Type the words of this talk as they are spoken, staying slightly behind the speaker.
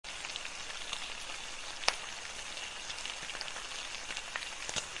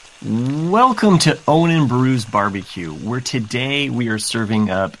Welcome to Owen and Beru's BBQ, where today we are serving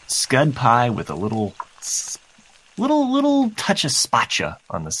up scud pie with a little touch of spacha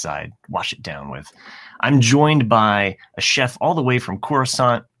on the side. Wash it down with. I'm joined by a chef all the way from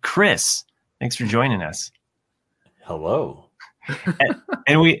Coruscant, Chris. Thanks for joining us. Hello.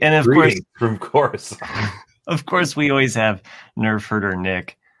 And of Greetings course from Coruscant. Of course, we always have nerve herder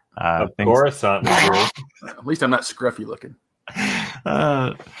Nick. Coruscant. At least I'm not scruffy looking.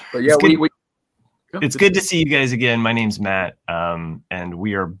 But yeah, it's good to see you guys again. My name's Matt, and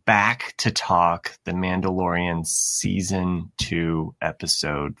we are back to talk the Mandalorian Season 2,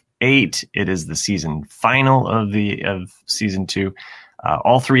 Episode 8. It is the season final of Season 2.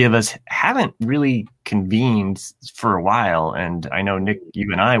 All three of us haven't really convened for a while, and I know, Nick,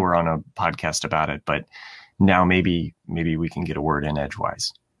 you and I were on a podcast about it, but now maybe we can get a word in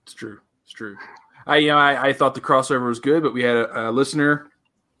edgewise. It's true. I thought the crossover was good, but we had a listener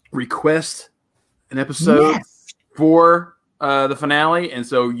request an episode for the finale, and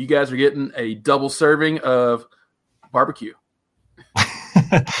so you guys are getting a double serving of barbecue.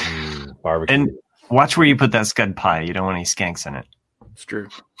 Barbecue. And watch where you put that scud pie. You don't want any skanks in it. It's true.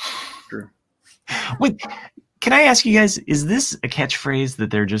 Wait, can I ask you guys, is this a catchphrase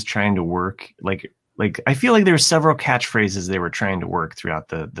that they're just trying to work? Like I feel like there were several catchphrases they were trying to work throughout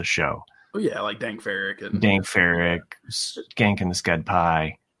the show. Oh yeah, like Dank Farrik, skank in the scud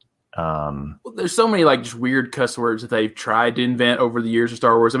pie. Well, there's so many like just weird cuss words that they've tried to invent over the years of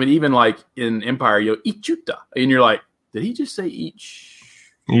Star Wars. I mean, even like in Empire, ichuta, and you're like, did he just say each?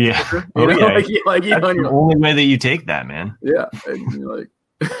 Yeah, you know, That's the only way that you take that, man. Yeah, and you're like,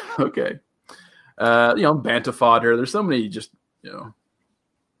 okay, banta fodder. There's so many, just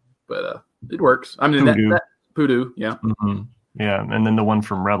but it works. I mean, that poodoo, yeah. Mm-hmm. Yeah, and then the one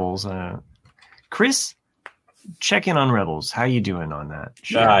from Rebels. Chris, check in on Rebels. How you doing on that?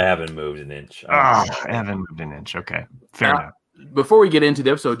 Sure. I haven't moved an inch. I haven't moved an inch. Okay, fair enough. Before we get into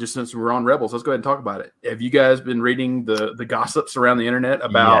the episode, just since we're on Rebels, let's go ahead and talk about it. Have you guys been reading the gossips around the internet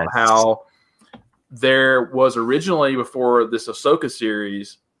about how there was originally, before this Ahsoka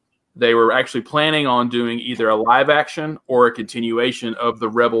series, they were actually planning on doing either a live action or a continuation of the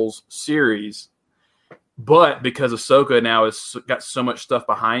Rebels series? But because Ahsoka now has got so much stuff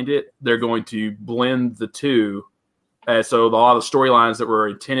behind it, they're going to blend the two. So a lot of the storylines that were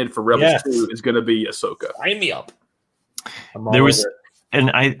intended for Rebels 2 is going to be Ahsoka. Sign me up. There was,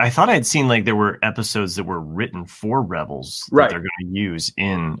 and I thought I'd seen like there were episodes that were written for Rebels that they're going to use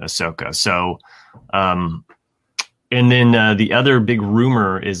in Ahsoka. So, and then the other big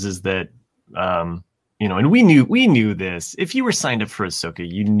rumor is that, and we knew this. If you were signed up for Ahsoka,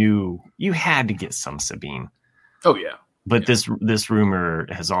 you knew you had to get some Sabine. Oh yeah. But this rumor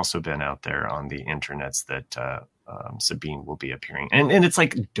has also been out there on the internets that Sabine will be appearing, and it's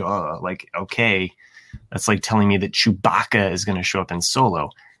like, duh, like, okay, that's like telling me that Chewbacca is going to show up in Solo.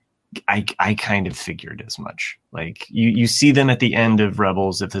 I kind of figured as much. Like you see them at the end of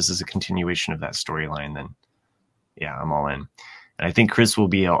Rebels. If this is a continuation of that storyline, then yeah, I'm all in. And I think Chris will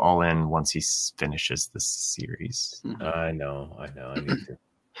be all in once he finishes the series. I know. I need to.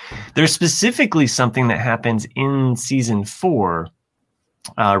 There's specifically something that happens in season 4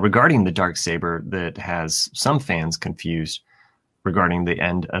 regarding the Darksaber that has some fans confused regarding the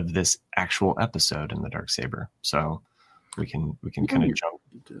end of this actual episode in the Darksaber. So we can kind of jump.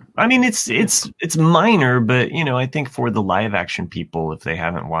 I mean, it's minor, but I think for the live action people, if they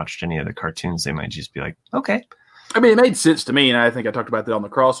haven't watched any of the cartoons, they might just be like, okay. I mean, it made sense to me, and I think I talked about that on the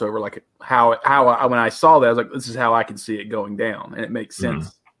crossover, like how when I saw that, I was like, this is how I can see it going down, and it makes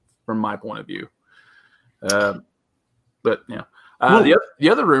sense from my point of view. But yeah, the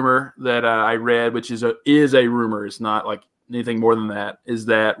other rumor that I read, which is a rumor, it's not like anything more than that, is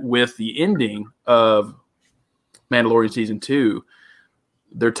that with the ending of Mandalorian Season 2,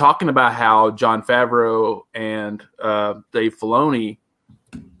 they're talking about how Jon Favreau and Dave Filoni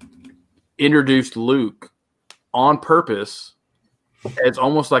introduced Luke on purpose as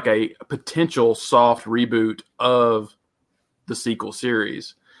almost like a potential soft reboot of the sequel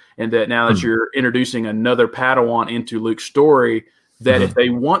series. And that now that you're introducing another Padawan into Luke's story, that if they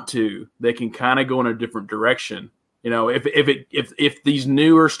want to, they can kind of go in a different direction. If these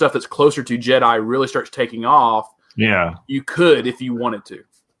newer stuff that's closer to Jedi really starts taking off, you could if you wanted to.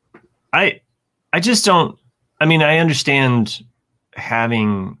 I just don't. I mean, I understand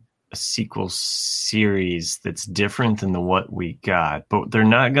having a sequel series that's different than what we got, but they're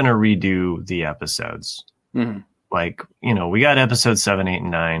not going to redo the episodes. Like, we got episodes 7, 8,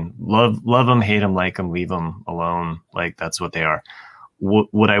 and 9. Love them, hate them, like them, leave them alone. Like, that's what they are.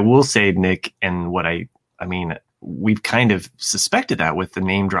 What I will say, Nick, and what I mean, we've kind of suspected that with the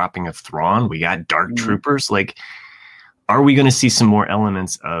name dropping of Thrawn. We got Dark Troopers. Like, are we going to see some more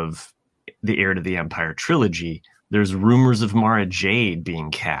elements of the Heir to the Empire trilogy? There's rumors of Mara Jade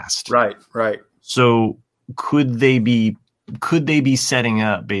being cast. Right. So could they be setting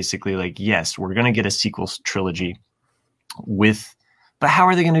up basically like, yes, we're going to get a sequel trilogy but how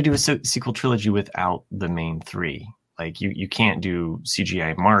are they going to do a sequel trilogy without the main three? Like you can't do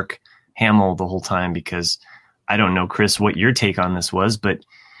CGI Mark Hamill the whole time, because I don't know, Chris, what your take on this was, but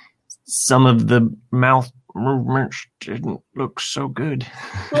some of the mouth movements didn't look so good.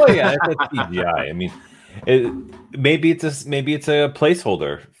 Well, yeah, it's CGI. I mean, maybe it's a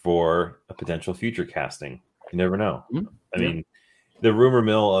placeholder for a potential future casting. You never know. I mean, the rumor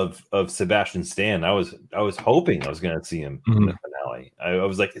mill of Sebastian Stan. I was hoping I was going to see him in the finale. I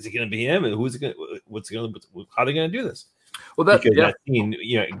was like, is it going to be him? And who's it going? How are they going to do this? Well, that scene,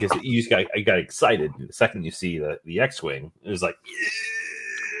 because you just got excited the second you see the X-wing. It was like,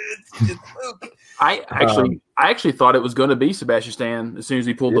 it's Luke. I actually thought it was going to be Sebastian Stan as soon as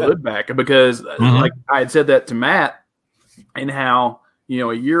he pulled the hood back, because like I had said that to Matt, and how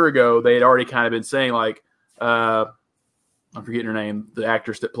a year ago they had already kind of been saying like, I'm forgetting her name, the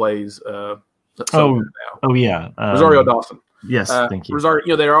actress that plays Rosario Dawson. Yes, thank you.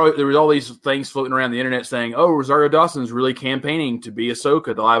 Rosario, there was all these things floating around the internet saying, "Oh, Rosario Dawson's really campaigning to be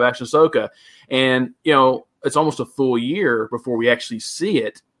Ahsoka, the live action Ahsoka," and it's almost a full year before we actually see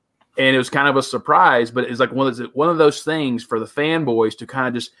it, and it was kind of a surprise. But it's like one of those things for the fanboys to kind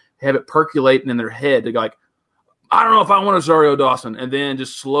of just have it percolating in their head to go like, I don't know if I want Rosario Dawson, and then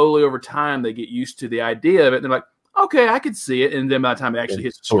just slowly over time they get used to the idea of it, and they're like, okay, I could see it. And then by the time it actually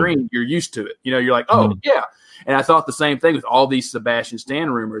hits the screen, you're used to it. You're like, oh, yeah. And I thought the same thing with all these Sebastian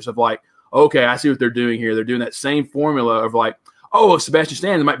Stan rumors of like, okay, I see what they're doing here. They're doing that same formula of like, oh, Sebastian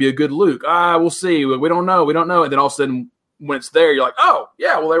Stan might be a good Luke. We'll see. We don't know. And then all of a sudden, when it's there, you're like, oh,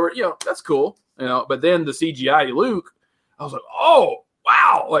 yeah, well, they were, that's cool. But then the CGI Luke, I was like, oh,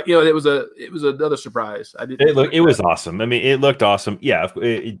 wow. Like, it was another surprise. It was awesome. I mean, it looked awesome. Yeah.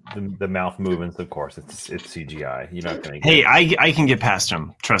 The mouth movements, of course, it's CGI. You're not going to. Hey, I can get past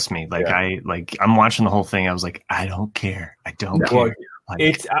them. Trust me. Like I'm watching the whole thing. I was like, I don't care. I don't care.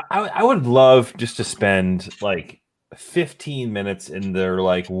 Like, I would love just to spend like 15 minutes in their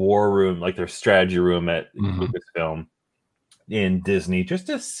like war room, like their strategy room at Lucasfilm in Disney, just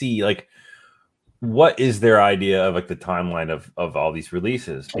to see like, what is their idea of like the timeline of all these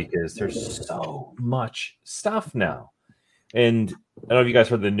releases? Because there's so much stuff now. And I don't know if you guys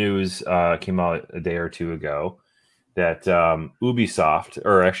heard the news came out a day or two ago that Ubisoft,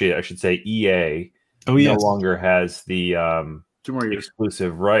 or actually I should say EA, no longer has the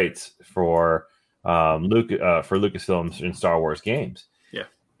exclusive rights for Lucasfilms and Star Wars games. Yeah.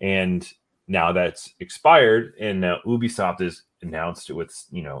 And now that's expired, and now Ubisoft is announced with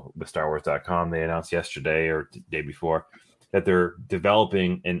StarWars.com. They announced yesterday or the day before that they're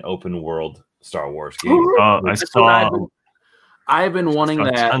developing an open world Star Wars game. I saw. I've been wanting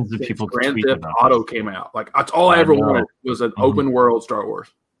that. Tons of people Grand Theft Auto came out. Like that's all I ever wanted was an open world Star Wars.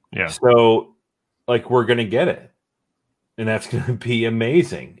 Yeah. So, like, we're gonna get it, and that's gonna be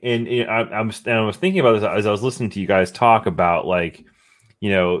amazing. And I was thinking about this as I was listening to you guys talk about like,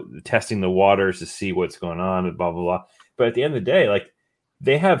 testing the waters to see what's going on and blah blah blah. But at the end of the day, like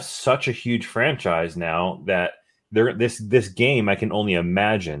they have such a huge franchise now that this game, I can only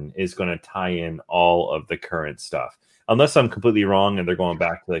imagine, is going to tie in all of the current stuff. Unless I'm completely wrong and they're going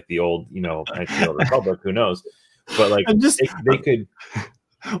back to like the old, Knights of the Old Republic, who knows? But like they could.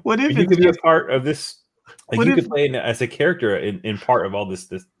 What if you could be a part of this? Like you could play as a character in part of all this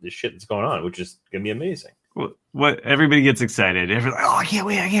shit that's going on, which is gonna be amazing. What everybody gets excited. Everybody's like, oh, I can't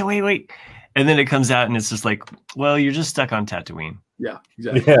wait. And then it comes out and it's just like, well, you're just stuck on Tatooine. Yeah,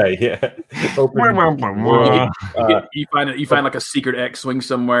 exactly. Yeah. You find like a secret X-wing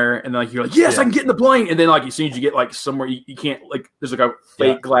somewhere, and like you're like, yes, I can get in the plane. And then like as soon as you get like somewhere, you can't, like there's like a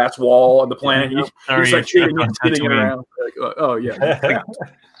fake glass wall on the planet. You're just like hitting it around. Like, oh yeah.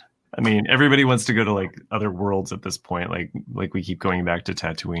 I mean, everybody wants to go to like other worlds at this point. Like we keep going back to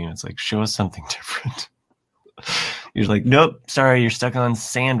Tatooine. It's like, show us something different. You're like, nope, sorry, you're stuck on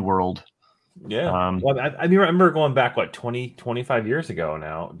Sand World. Yeah. Well, I remember going back, 25 years ago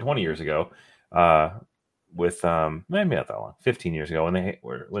now, 20 years ago, with, maybe not that long, 15 years ago, when maybe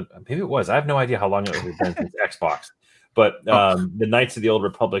it was, I have no idea how long it was been since Xbox, but the Knights of the Old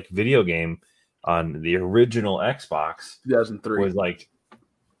Republic video game on the original Xbox 2003 was like,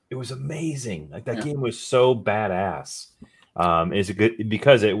 it was amazing. Like that game was so badass. It's a good,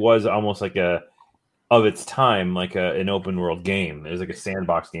 because it was almost like of its time, like an open world game. It was like a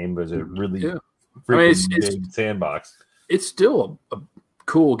sandbox game, but it was a really I mean, it's big sandbox. It's still a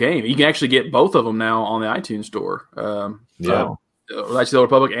cool game. You can actually get both of them now on the iTunes store. Knights of the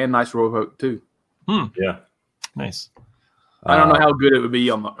Old Republic and Knights of the Old Republic 2. Yeah, nice. I don't know how good it would be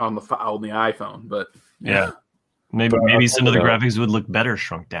on the iPhone, but yeah. Maybe some of the graphics would look better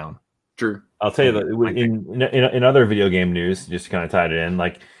shrunk down. True. I'll tell you that in other video game news, just to kind of tied it in,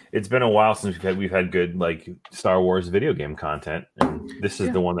 like it's been a while since we've had good like Star Wars video game content, and this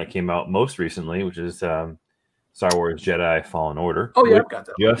is the one that came out most recently, which is Star Wars Jedi Fallen Order. Oh yeah, I've got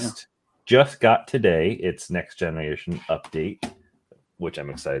that. Just got today its next generation update, which I'm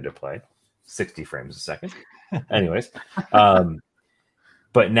excited to play. 60 frames a second. Anyways,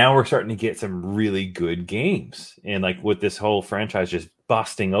 but now we're starting to get some really good games, and like with this whole franchise just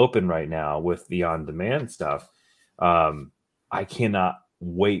busting open right now with the on-demand stuff, I cannot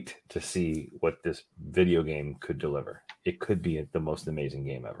wait to see what this video game could deliver. It could be the most amazing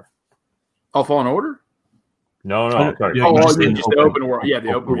game ever. Oh, Fallen Order? No. Sorry. Just the open world. Yeah,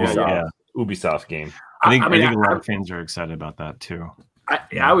 the open world. Yeah. Ubisoft game. I think a lot of fans are excited about that too.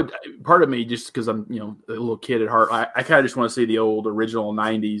 I would. Part of me, just because I'm, a little kid at heart, I kind of just want to see the old original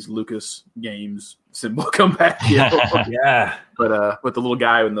 '90s Lucas games symbol come back. Yeah. But with the little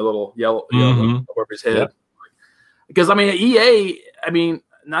guy and the little yellow over his head. Yep. Because I mean, EA. I mean,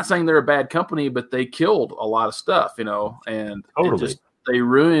 not saying they're a bad company, but they killed a lot of stuff, and totally. They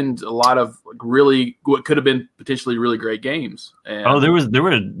ruined a lot of really what could have been potentially really great games. And there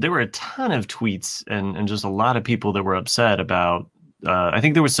were a ton of tweets and just a lot of people that were upset about. I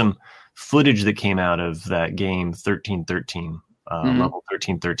think there was some footage that came out of that game 1313, level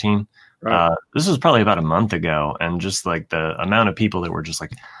 1313. Right. This was probably about a month ago, and just like the amount of people that were just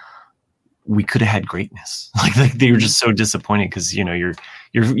like, we could have had greatness. Like they were just so disappointed because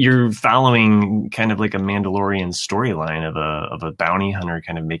you're following kind of like a Mandalorian storyline of a bounty hunter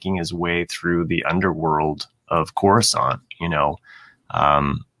kind of making his way through the underworld of Coruscant.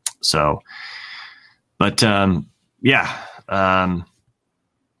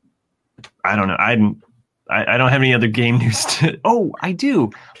 I don't know. I don't have any other game news I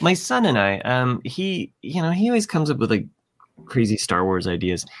do. My son and I, he always comes up with like crazy Star Wars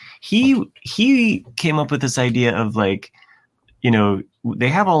ideas. He came up with this idea of like, they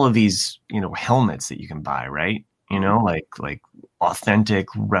have all of these, helmets that you can buy, right? Like authentic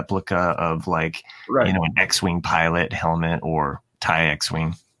replica of like, an X-Wing pilot helmet or TIE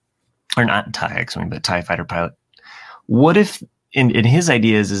X-Wing, or not TIE X-Wing, but TIE fighter pilot. What if in his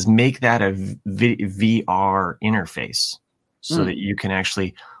ideas is make that a VR interface so that you can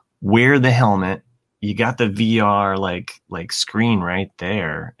actually wear the helmet. You got the VR like screen right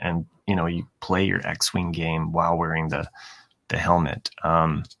there, and you play your X-Wing game while wearing the helmet.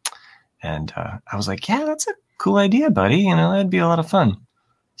 And I was like, yeah, that's a cool idea, buddy. That'd be a lot of fun.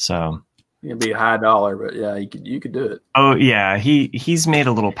 So it'd be a high dollar, but yeah, you could do it. Oh yeah, he's made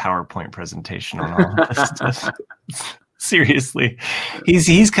a little PowerPoint presentation on all this stuff. Seriously,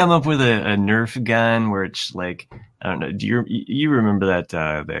 he's come up with a Nerf gun where it's like, I don't know. Do you remember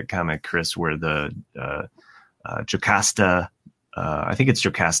that comic, Chris, where the Jocasta, I think it's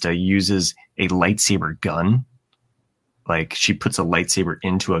Jocasta, uses a lightsaber gun. Like she puts a lightsaber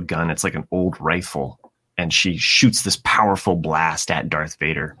into a gun. It's like an old rifle, and she shoots this powerful blast at Darth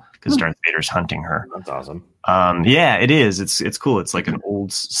Vader because Darth Vader's hunting her. That's awesome. Yeah, it is. It's cool. It's like an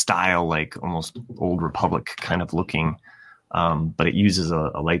old style, like almost Old Republic kind of looking, but it uses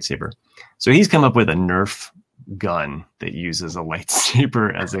a lightsaber. So he's come up with a Nerf gun that uses a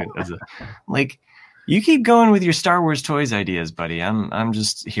lightsaber as a like. You keep going with your Star Wars toys ideas, buddy. I'm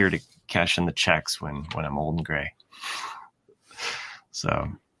just here to cash in the checks when I'm old and gray.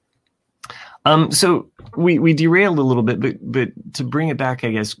 So we derailed a little bit, but to bring it back, I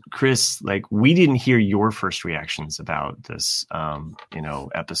guess, Chris, like we didn't hear your first reactions about this,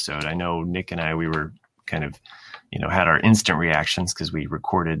 episode. I know Nick and I, we were kind of, had our instant reactions because we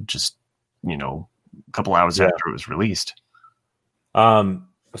recorded just, a couple hours after it was released.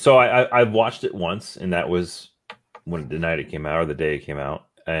 So I watched it once, and that was when the night it came out or the day it came out,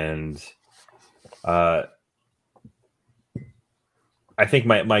 and I think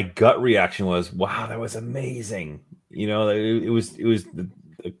my gut reaction was, "Wow, that was amazing!" It was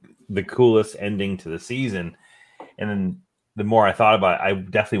the coolest ending to the season. And then the more I thought about it, I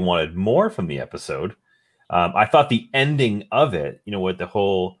definitely wanted more from the episode. I thought the ending of it, with the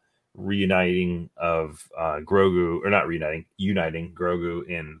whole reuniting of Grogu, or not reuniting, uniting Grogu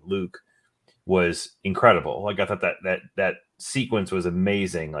and Luke, was incredible. Like I thought that sequence was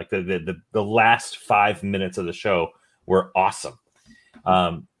amazing. Like the last 5 minutes of the show were awesome.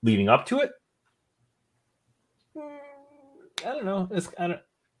 Leading up to it, I don't know. It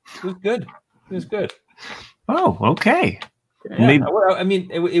was good. It was good. Oh, okay. Yeah, maybe, I mean,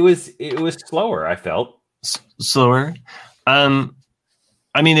 it was slower. I felt slower.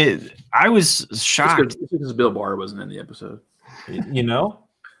 I mean, I was shocked because Bill Barr wasn't in the episode. You know,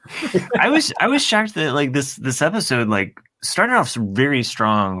 I was shocked that like this episode like started off very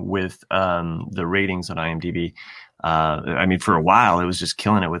strong with the ratings on IMDb. I mean, for a while it was just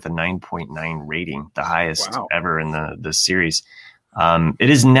killing it with a 9.9 rating, the highest ever in the series. It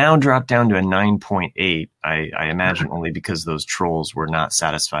is now dropped down to a 9.8. I imagine only because those trolls were not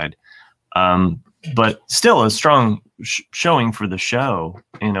satisfied. But still a strong showing for the show,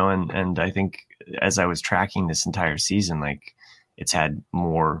 you know, and I think as I was tracking this entire season, like it's had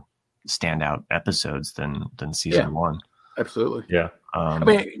more standout episodes than season one. Absolutely. Yeah. I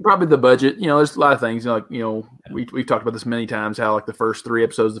mean, probably the budget, you know, there's a lot of things, like, you know, we've talked about this many times, how like the first 3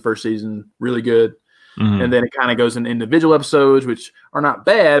 episodes of the first season, really good. Mm-hmm. And then it kind of goes in individual episodes, which are not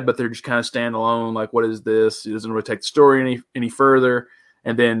bad, but they're just kind of standalone. Like, what is this? It doesn't really take the story any further.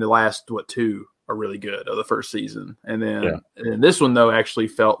 And then the last 2 are really good of the first season. And then and this one though actually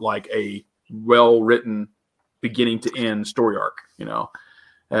felt like a well written beginning to end story arc. You know,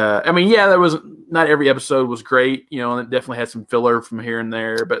 I mean, there was not every episode was great. You know, and it definitely had some filler from here and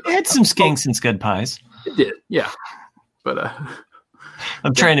there, but it had some skanks and scud pies. It did, yeah. But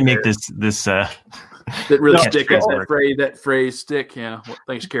I'm trying to make this. That really stick that phrase stick. Yeah,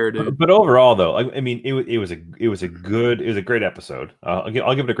 thanks, Cara, dude. But overall, though, I mean, it was a great episode. I'll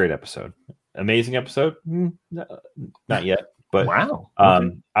give it a great episode. Amazing episode? Not yet. But wow.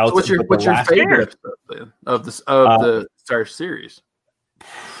 So what's your favorite episode then of the Star series?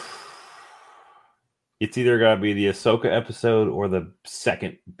 It's either got to be the Ahsoka episode or the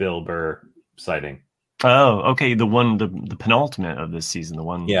second Bill Burr sighting. Oh, okay. The penultimate of this season, the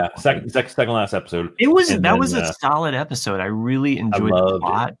one. Yeah, second last episode. It was was a solid episode. I really enjoyed the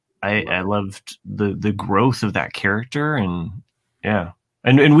plot. I loved the growth of that character, and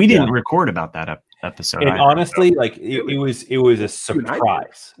and we didn't record about that episode. And honestly, like it was a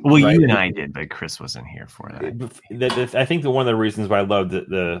surprise. Well, right? You and I did, but Chris wasn't here for that. I think one of the reasons why I loved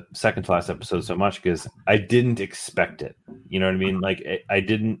the second to last episode so much because I didn't expect it. You know what I mean? Like I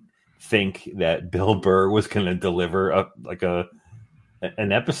didn't think that Bill Burr was going to deliver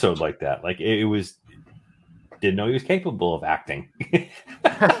an episode like that. Like it was, didn't know he was capable of acting,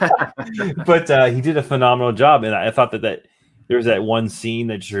 but he did a phenomenal job. And I thought that there was that one scene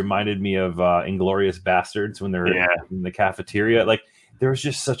that just reminded me of Inglourious Bastards when they're in the cafeteria. Like there was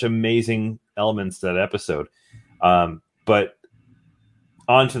just such amazing elements to that episode. But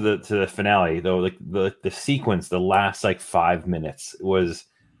on to the finale though, like the sequence, the last like 5 minutes was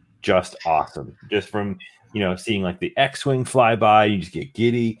just awesome. Just from, seeing like the X-Wing fly by, you just get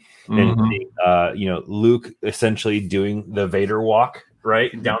giddy. And seeing, Luke essentially doing the Vader walk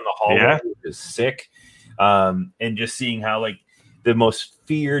right down the hallway, which is sick. And just seeing how like the most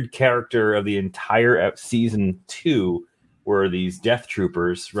feared character of the entire season 2 were these Death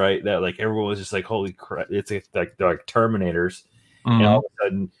Troopers, right? That like everyone was just like, holy crap, it's like they're like Terminators. And all of a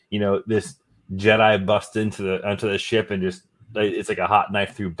sudden, this Jedi busts onto the ship and just it's like a hot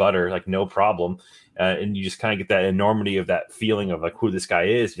knife through butter, like no problem. And you just kind of get that enormity of that feeling of like who this guy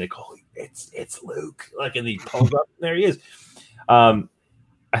is. You're like, holy, it's Luke. Like, and he pulls up, and there he is. I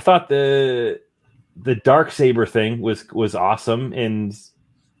thought the Darksaber thing was awesome, and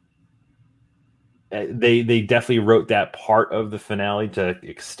they definitely wrote that part of the finale to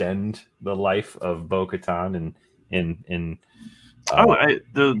extend the life of Bo-Katan and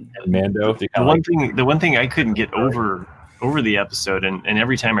Mando. The one thing I couldn't get over the episode, and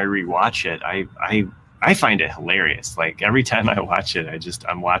every time I rewatch it, I find it hilarious. Like every time I watch it,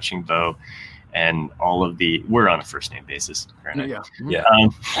 I'm watching Bo and all of we're on a first name basis. Right? Yeah.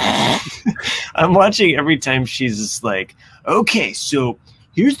 I'm watching every time she's just like, okay, so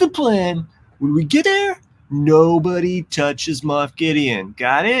here's the plan. When we get there, nobody touches Moff Gideon.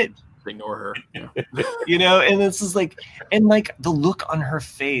 Got it? Ignore her. Yeah. And this is like, and like the look on her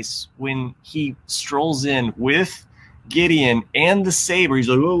face when he strolls in with Gideon and the saber, he's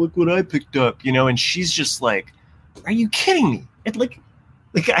like, oh, look what I picked up, and she's just like, are you kidding me? It like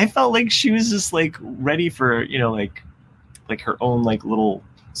I felt like she was just like ready for like her own like little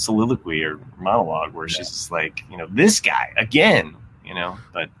soliloquy or monologue where she's just like, this guy again,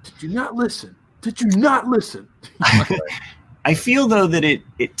 but did you not listen? I feel though that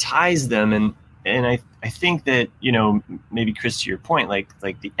it ties them, and I think that maybe Chris, to your point, like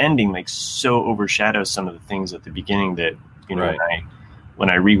the ending like so overshadows some of the things at the beginning that when I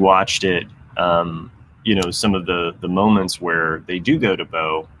rewatched it, some of the moments where they do go to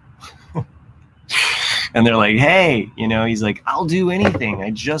Bo and they're like, hey, he's like, I'll do anything,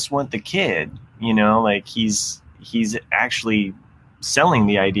 I just want the kid, You know, like he's actually selling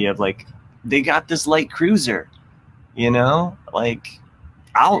the idea of like, they got this light cruiser, you know, like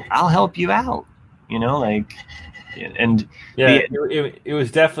I'll help you out, you know, like, and yeah, it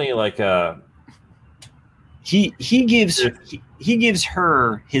was definitely like he gives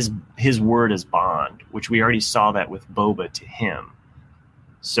her his word as bond, which we already saw that with Boba to him.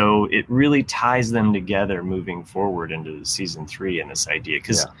 So it really ties them together moving forward into season 3 and this idea,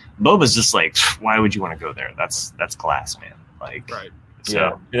 because Boba's just like, why would you want to go there? That's glass, man. Like, right.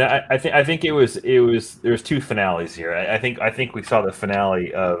 So yeah, I think it was there's 2 finales here. I think we saw the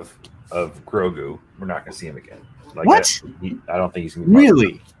finale of Grogu. We're not going to see him again. Like, what? I don't think he's going to be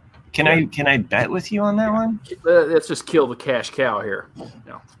really. Can I bet with you on that one? Let's just kill the cash cow here.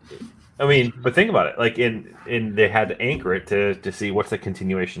 No. I mean, but think about it. Like in they had to anchor it to see what's the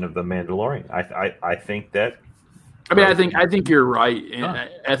continuation of the Mandalorian. I think that. I mean, I think you're right.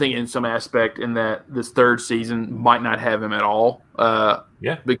 I think in some aspect in that this 3rd season might not have him at all.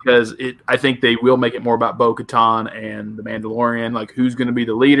 Because I think they will make it more about Bo-Katan and the Mandalorian, like who's going to be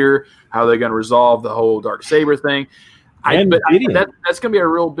the leader, how they're going to resolve the whole Darksaber thing. That's going to be a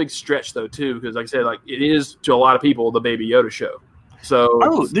real big stretch though too, because like I said, like it is to a lot of people the Baby Yoda show.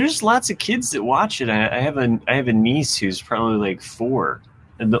 So there's lots of kids that watch it. I have a niece who's probably like 4.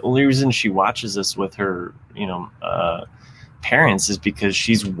 And the only reason she watches this with her, parents is because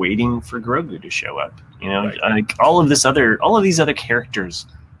she's waiting for Grogu to show up. You know, right. Like all of these other characters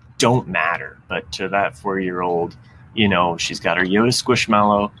don't matter, but to that 4-year-old, you know, she's got her Yoda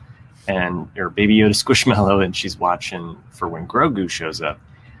Squishmallow and her Baby Yoda Squishmallow, and she's watching for when Grogu shows up.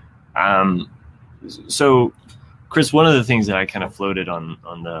 So, Chris, one of the things that I kind of floated on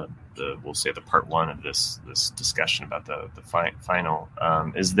the we'll say the part 1 of this discussion about the final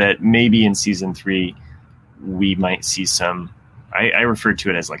is that maybe in season 3 we might see some. I referred to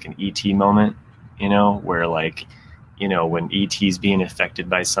it as like an ET moment, you know, where like, you know, when ET's being affected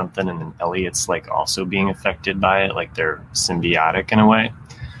by something and then Elliot's like also being affected by it, like they're symbiotic in a way.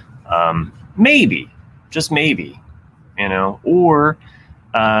 Maybe, just maybe, you know, or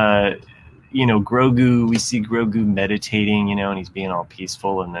you know, Grogu, we see Grogu meditating, you know, and he's being all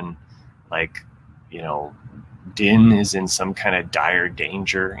peaceful, and then like, you know, Din is in some kind of dire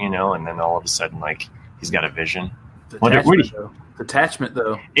danger, you know, and then all of a sudden like he's got a vision. Attachment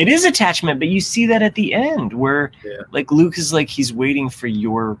though. It is attachment, but you see that at the end where like Luke is like he's waiting for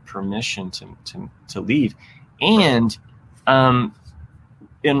your permission to leave. And upon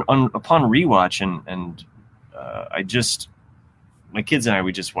rewatch and I just, my kids and I,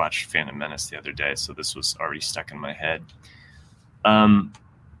 we just watched Phantom Menace the other day, so this was already stuck in my head.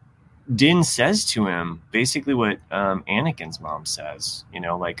 Din says to him basically what Anakin's mom says, you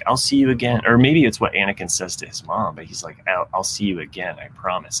know, like, I'll see you again. Or maybe it's what Anakin says to his mom, but he's like, I'll see you again, I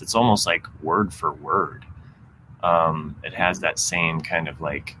promise. It's almost like word for word. It has that same kind of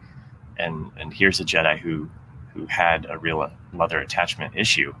like, and here's a Jedi who had a real mother attachment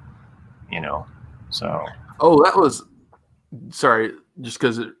issue, you know, so. Oh, that was, sorry, just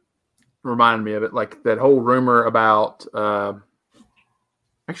because it reminded me of it, like that whole rumor about,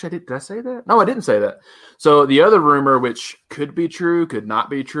 actually, did I say that? No, I didn't say that. So the other rumor, which could be true, could not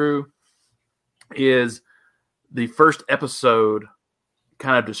be true, is the first episode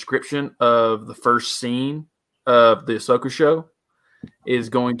kind of description of the first scene of the Ahsoka show is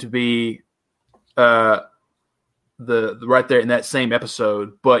going to be the right there in that same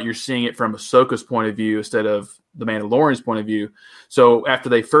episode, but you're seeing it from Ahsoka's point of view instead of the Mandalorian's point of view. So after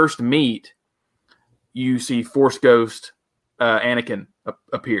they first meet, you see Force Ghost Anakin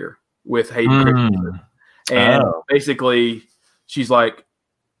appear with Hayden Christensen. And basically she's like,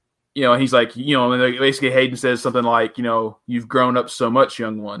 you know, he's like, you know, and basically Hayden says something like, you know, you've grown up so much,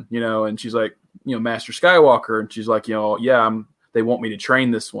 young one, you know, and she's like, you know, Master Skywalker. And she's like, you know, yeah, they want me to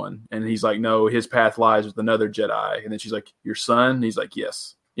train this one. And he's like, no, his path lies with another Jedi. And then she's like, your son? And he's like,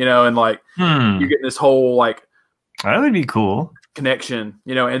 yes. You know, and like, you get this whole like, that would be cool connection,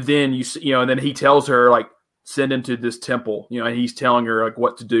 you know, and then you know, and then he tells her like, send him to this temple, you know, and he's telling her like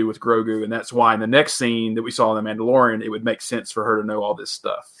what to do with Grogu. And that's why in the next scene that we saw in The Mandalorian, it would make sense for her to know all this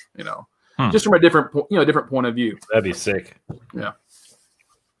stuff, you know, just from a different point of view. That'd be sick. Yeah.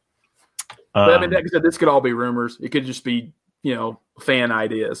 But I mean, like I said, this could all be rumors. It could just be, you know, fan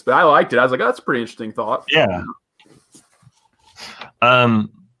ideas, but I liked it. I was like, oh, that's a pretty interesting thought. Yeah. I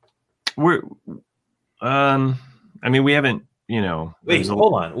mean, we haven't, you know. Wait,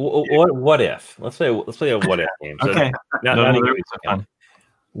 hold on. What if? Let's play a what if game. So okay.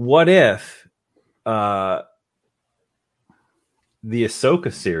 What if the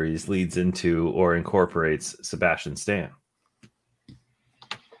Ahsoka series leads into or incorporates Sebastian Stan?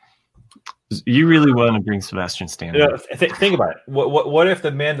 You really want to bring Sebastian Stan? Think about it. What if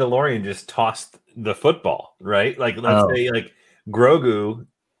the Mandalorian just tossed the football, right? Like, let's say like Grogu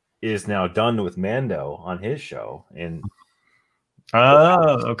is now done with Mando on his show, and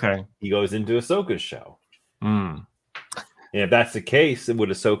okay, he goes into Ahsoka's show. Mm. And if that's the case, would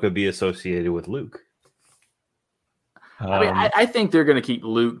Ahsoka be associated with Luke? I mean, I think they're going to keep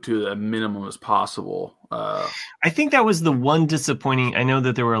Luke to the minimum as possible. I think that was the one disappointing. I know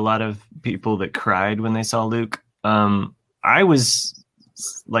that there were a lot of people that cried when they saw Luke. I was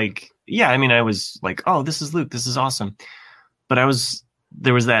like, I was like, oh, this is Luke. This is awesome. But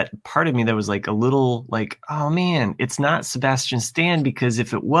there was that part of me that was like a little like, oh man, it's not Sebastian Stan, because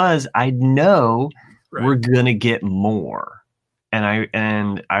if it was, I'd know we're going to get more.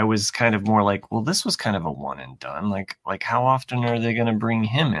 And I was kind of more like, well, this was kind of a one and done. Like how often are they going to bring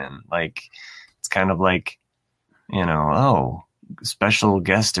him in? Like, it's kind of like, special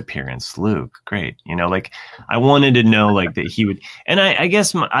guest appearance, Luke. Great. Like I wanted to know like that he would, and I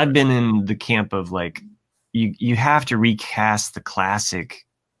guess I've been in the camp of like, you have to recast the classic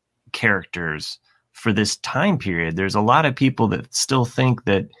characters for this time period. There's a lot of people that still think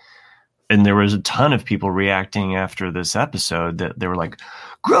that, and there was a ton of people reacting after this episode that they were like,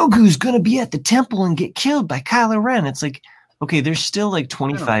 Grogu's going to be at the temple and get killed by Kylo Ren. It's like, okay, there's still like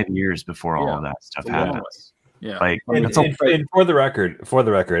 25 years before all of that stuff happens. Yeah. Like, and for the record,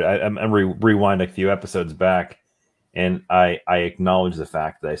 I'm rewind a few episodes back, and I acknowledge the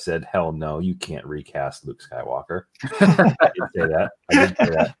fact that I said, hell no, you can't recast Luke Skywalker. I did say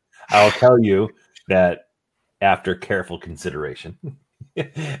that. I'll tell you that after careful consideration,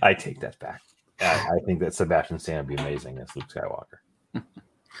 I take that back. I think that Sebastian Stan would be amazing as Luke Skywalker.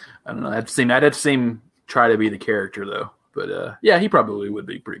 I don't know. I'd have to see him try to be the character though. But he probably would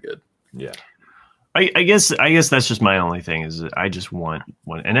be pretty good. Yeah. I guess that's just my only thing is I just want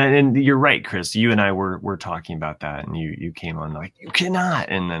one. And you're right, Chris. You and I were talking about that, and you came on like, you cannot.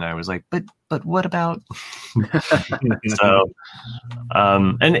 And then I was like, but what about? So,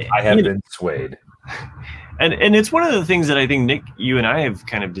 and I have been swayed. And it's one of the things that I think, Nick, you and I have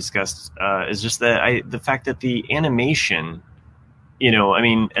kind of discussed is just that the fact that the animation, I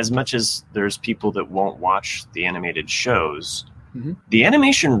mean, as much as there's people that won't watch the animated shows, the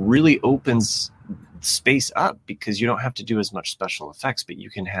animation really opens space up because you don't have to do as much special effects, but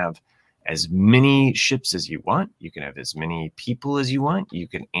you can have as many ships as you want. You can have as many people as you want. You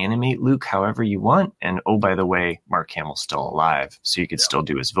can animate Luke however you want. And oh, by the way, Mark Hamill's still alive, so you could still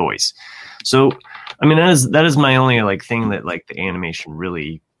do his voice. So, I mean, that is my only like thing that like the animation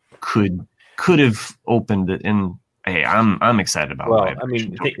really could have opened it. And hey, I'm excited about. Well, I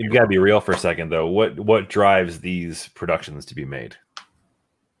mean, you've got to be real for a second though. What drives these productions to be made?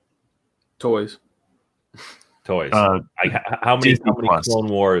 Toys. How many Clone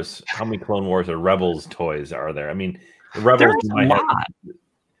Wars or Rebels toys are there? I mean, Rebels might have,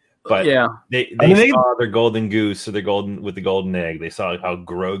 but they saw their golden goose or the golden egg. They saw how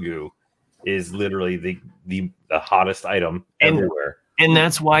Grogu is literally the hottest item everywhere, and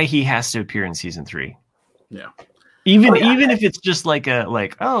that's why he has to appear in season 3. Yeah. Even if it's just like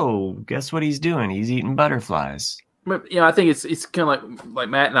guess what he's doing? He's eating butterflies. But I think it's kind of like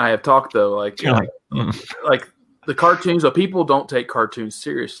Matt and I have talked though, like the cartoons. So people don't take cartoons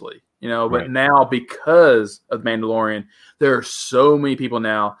seriously, But now because of Mandalorian, there are so many people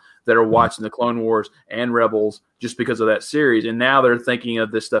now that are watching the Clone Wars and Rebels just because of that series, and now they're thinking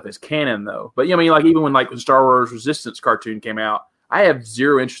of this stuff as canon though. But I mean, like even when like the Star Wars Resistance cartoon came out, I have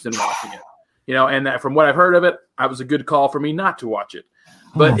zero interest in watching it, And that, from what I've heard of it, it was a good call for me not to watch it.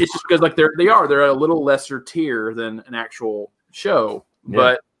 But it's just because like they're a little lesser tier than an actual show.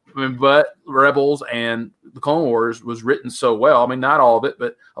 Yeah. But Rebels and the Clone Wars was written so well. I mean, not all of it,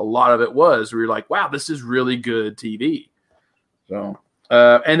 but a lot of it was. Where you're like, wow, this is really good TV. So,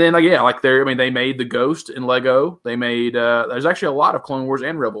 and then they made the Ghost in Lego. They made there's actually a lot of Clone Wars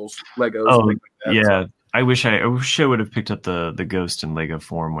and Rebels Legos. Oh, like that, yeah. So. I wish I would have picked up the Ghost in Lego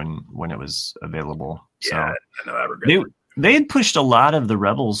form when it was available. So yeah, I know that regret. They had pushed a lot of the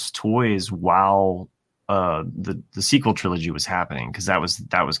Rebels toys while the sequel trilogy was happening, because that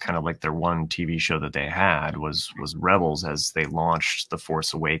was kind of like their one TV show that they had was Rebels as they launched The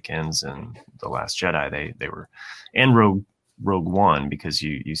Force Awakens and The Last Jedi. They were, and Rogue One, because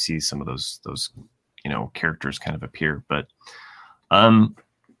you see some of those characters kind of appear. But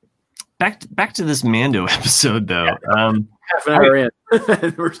back to this Mando episode though. Half an hour in,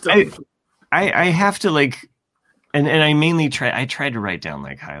 we're still. I have to like. And I mainly tried to write down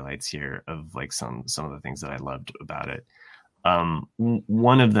like highlights here of like some of the things that I loved about it.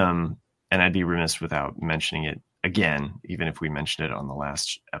 One of them, and I'd be remiss without mentioning it again, even if we mentioned it on the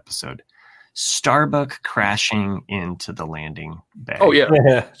last episode, Starbuck crashing into the landing bay. Oh yeah,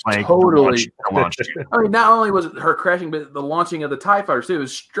 like totally. The launch tube. I mean, not only was it her crashing, but the launching of the TIE fighters too. It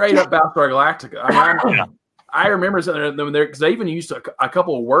was straight up Battlestar Galactica. I mean, I remember something there because they even used a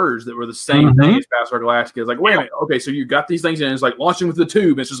couple of words that were the same thing as Battlestar Galactica. It's like, wait a minute, okay, so you got these things and it's like launching with the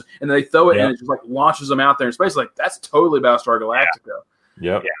tube. It's just, and they throw it and it just like launches them out there in space. Like that's totally Battlestar Galactica.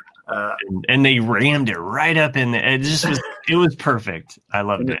 Yep. And they rammed it right up in the. It was perfect. I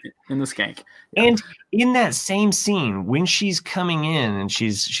loved it in the skank. And in that same scene, when she's coming in and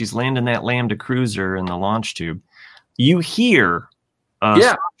she's landing that Lambda cruiser in the launch tube, you hear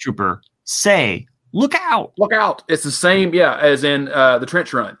a trooper say, "Look out! Look out!" It's the same, as in the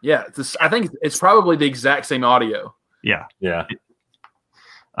trench run. Yeah, I think it's probably the exact same audio. Yeah. Yeah.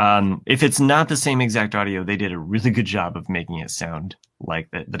 If it's not the same exact audio, they did a really good job of making it sound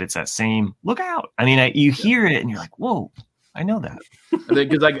like that. But it's that same "look out." I mean, you hear it and you're like, "Whoa, I know that."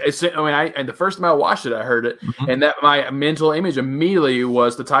 Because and the first time I watched it, I heard it, and that my mental image immediately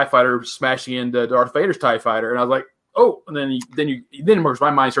was the TIE fighter smashing into Darth Vader's TIE fighter, and I was like, "Oh!" And then of course my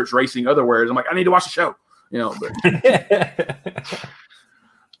mind starts racing other words. I'm like, "I need to watch the show,"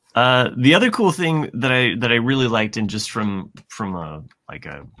 But. The other cool thing that I really liked, and just from a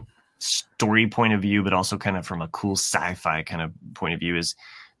story point of view, but also kind of from a cool sci-fi kind of point of view, is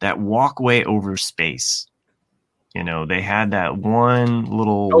that walkway over space. They had that one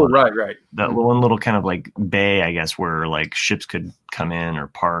little that one little kind of like bay, I guess, where like ships could come in or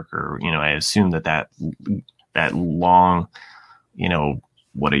park, or I assume that long,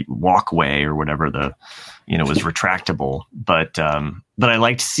 what a walkway or whatever was retractable, but I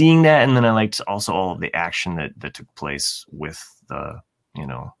liked seeing that, and then I liked also all of the action that took place with the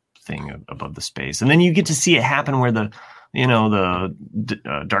thing above the space, and then you get to see it happen where the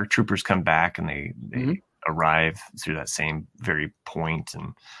dark troopers come back and they arrive through that same very point,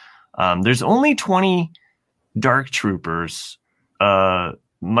 and there's only 20 dark troopers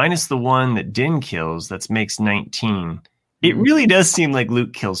minus the one that Din kills. That makes 19. It really does seem like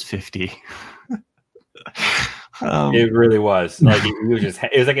Luke kills 50. It really was like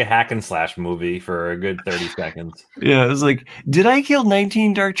it was like a hack and slash movie for a good 30 seconds. Yeah, it was like, did I kill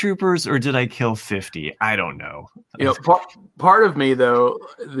 19 dark troopers or did I kill 50? I don't know. Part of me though,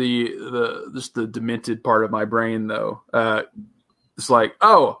 the demented part of my brain though, it's like,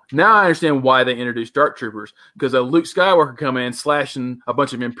 oh, now I understand why they introduced dark troopers, because a Luke Skywalker coming in slashing a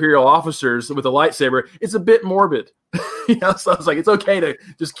bunch of Imperial officers with a lightsaber. It's a bit morbid. So I was like, it's okay to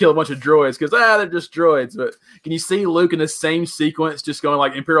just kill a bunch of droids because they're just droids. But can you see Luke in the same sequence just going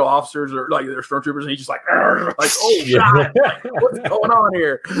like Imperial officers or like they're stormtroopers, and he's just like oh god, what's going on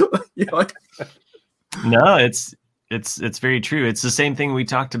here? No, it's very true. It's the same thing we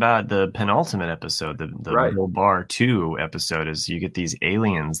talked about the penultimate episode, the Bill Bar 2 episode, is you get these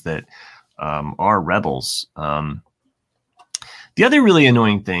aliens that are rebels. The other really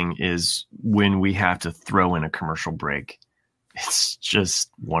annoying thing is when we have to throw in a commercial break. It's just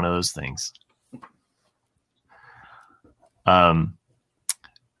one of those things. So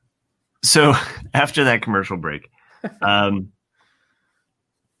after that commercial break,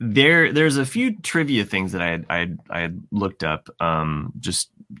 there's a few trivia things that I had looked up, just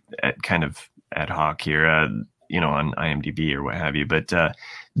at kind of ad hoc here, on IMDb or what have you. But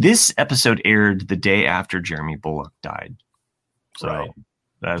this episode aired the day after Jeremy Bulloch died. So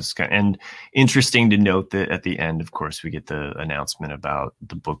that was and interesting to note that at the end, of course, we get the announcement about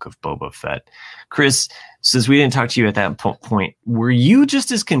the Book of Boba Fett. Chris, since we didn't talk to you at that point, were you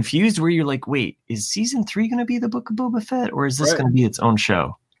just as confused? Where you're like, wait, is season 3 going to be the Book of Boba Fett, or is this going to be its own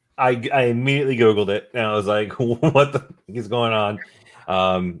show? I immediately Googled it and I was like, what the fuck is going on?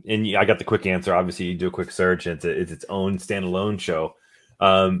 And I got the quick answer. Obviously, you do a quick search. And it's its own standalone show.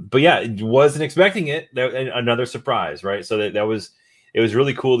 But yeah, wasn't expecting it. Another surprise, right? So it was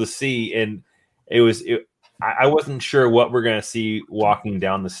really cool to see. And I wasn't sure what we're going to see walking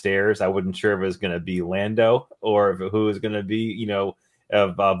down the stairs. I wasn't sure if it was going to be Lando or who was going to be,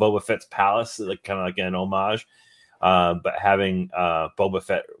 of Boba Fett's palace, like kind of like an homage. But having Boba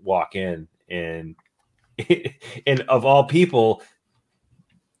Fett walk in and of all people,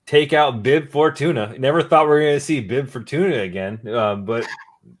 take out Bib Fortuna. Never thought we were going to see Bib Fortuna again. But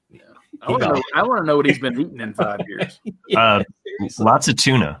I want to know what he's been eating in 5 years. Lots of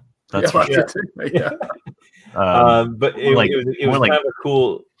tuna. That's for sure. But it was kind of a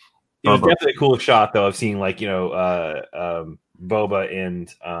cool. It was definitely a cool shot, though, of seeing Boba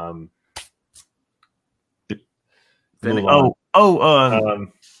and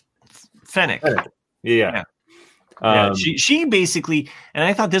Fennec. Yeah. She basically, and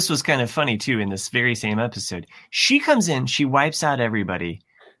I thought this was kind of funny too, in this very same episode, she comes in, she wipes out everybody,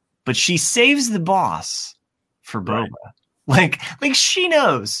 but she saves the boss for Boba. Like she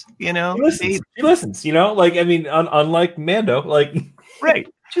knows, you know. She listens, you know. Like, I mean, unlike Mando, like, right?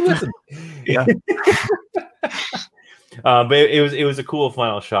 She listens. Yeah. But it was a cool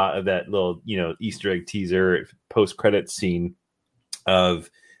final shot of that little, you know, Easter egg teaser post credits scene of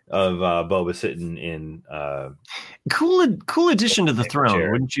Boba sitting in cool addition to the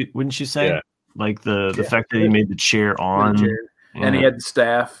throne, chair. wouldn't you say? Yeah. Like the fact that he made the chair on, and he had the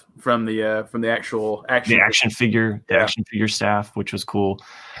staff from the actual action figure staff, which was cool.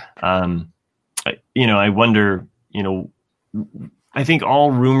 You know, I wonder, you know, I think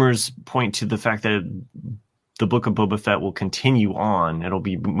all rumors point to the fact that the Book of Boba Fett will continue on. It'll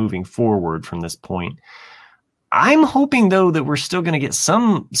be moving forward from this point. I'm hoping, though, that we're still going to get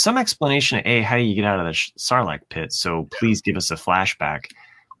some explanation of how do you get out of the Sarlacc pit. So please give us a flashback.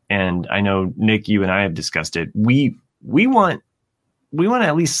 And I know, Nick, you and I have discussed it. We want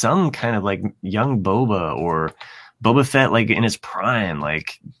at least some kind of like young Boba or Boba Fett, like in his prime,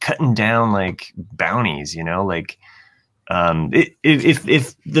 like cutting down like bounties, you know, like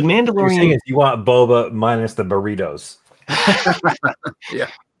if the Mandalorian, you want Boba minus the burritos. Yeah.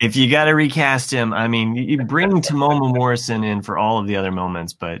 If you got to recast him, I mean, you bring Tamoma Morrison in for all of the other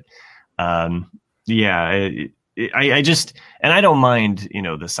moments, but I just, and I don't mind, you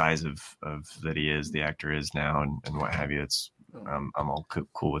know, the size of that he is, the actor is now, and what have you. It's I'm all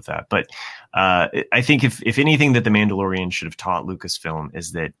cool with that. But I think if anything that the Mandalorian should have taught Lucasfilm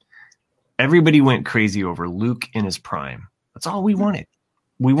is that everybody went crazy over Luke in his prime. That's all we wanted.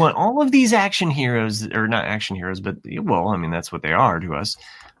 We want all of these action heroes, or not action heroes, but well, I mean, that's what they are to us.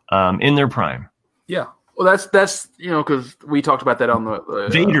 In their prime. Yeah. Well, that's you know, because we talked about that on the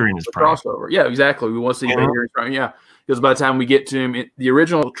Vader in his prime. Crossover. Yeah, exactly. We want to see Vader in his prime. Yeah, because by the time we get to him, the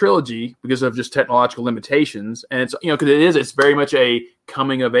original trilogy, because of just technological limitations, and it's, you know, because it's very much a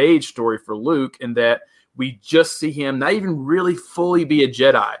coming of age story for Luke, in that we just see him not even really fully be a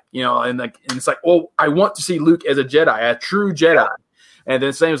Jedi, you know, and it's like, oh, I want to see Luke as a Jedi, a true Jedi. Yeah. And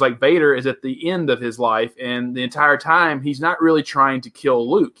then same as like Vader is at the end of his life, and the entire time he's not really trying to kill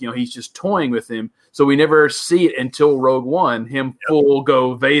Luke. You know, he's just toying with him. So we never see it until Rogue One, him full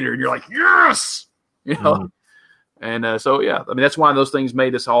go Vader, and you're like, yes, you know. And so yeah, I mean, that's why those things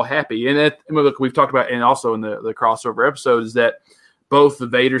made us all happy. And look, we've talked about, and also in the crossover episode, is that both the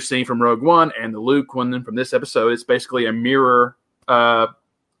Vader scene from Rogue One and the Luke one from this episode, it's basically a mirror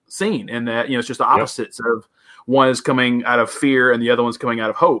scene, in that, you know, it's just the opposites of. One is coming out of fear and the other one's coming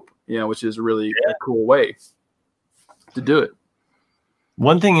out of hope, you know, which is really a cool way to do it.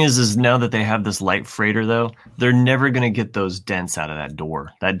 One thing is now that they have this light freighter, though, they're never going to get those dents out of that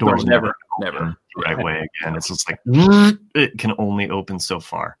door. That door's never the right way again. It's just like, it can only open so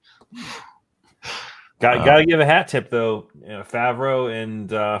far. Got to give a hat tip, though. You know, Favreau and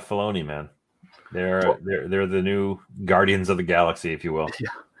Filoni, man. They're the new Guardians of the Galaxy, if you will. Yeah.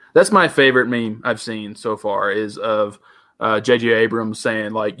 That's my favorite meme I've seen so far, is of J.J. Abrams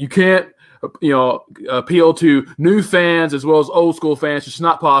saying, like, you can't, you know, appeal to new fans as well as old school fans. It's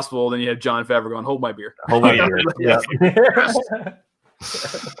not possible. Then you have Jon Favreau going, hold my beer. Hold my beer. Yeah.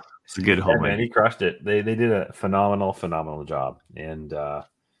 It's a good hold. Man, he crushed it. They did a phenomenal job. And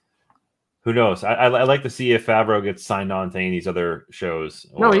who knows? I like to see if Favreau gets signed on to any of these other shows.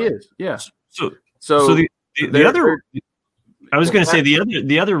 No, he is. Yeah. So the other. I was going to say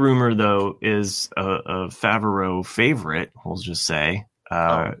the other rumor, though, is a Favreau favorite. We'll just say,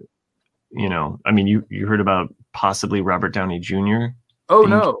 you know, I mean, you heard about possibly Robert Downey Jr. Oh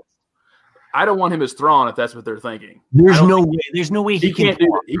no, I don't want him as Thrawn if that's what they're thinking. There's no way. There's no way he can't do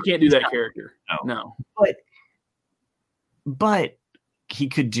that. He can't do that character. No. But he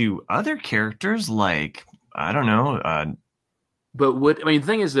could do other characters, like, I don't know. But the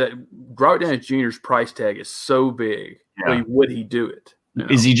thing is that Robert Downey Jr.'s price tag is so big. Yeah. Would he do it? You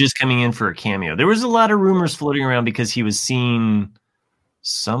know? Is he just coming in for a cameo? There was a lot of rumors floating around because he was seen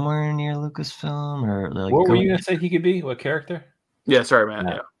somewhere near Lucasfilm, or like. What were you going to say he could be? What character? Yeah, sorry, man.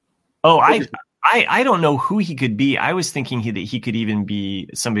 Yeah. Oh, I don't know who he could be. I was thinking that he could even be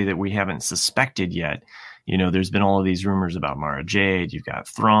somebody that we haven't suspected yet. You know, there's been all of these rumors about Mara Jade. You've got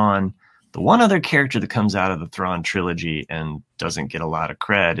Thrawn. The one other character that comes out of the Thrawn trilogy and doesn't get a lot of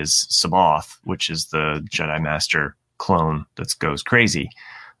cred is Sabaoth, which is the Jedi Master clone that goes crazy.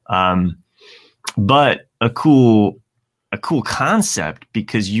 But a cool concept,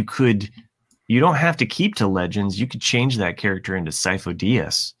 because you don't have to keep to Legends. You could change that character into Sifo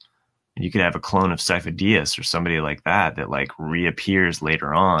Dyas. You could have a clone of Sifo Dyas or somebody like that like reappears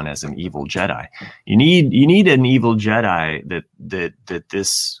later on as an evil Jedi. You need an evil Jedi that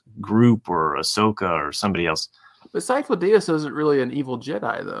this group or Ahsoka or somebody else But Sifo Dyas isn't really an evil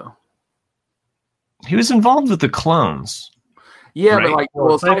Jedi, though. He was involved with the clones. Yeah, right? but like,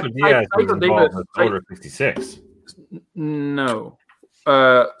 Sifo Dyas was involved with Order 56. No.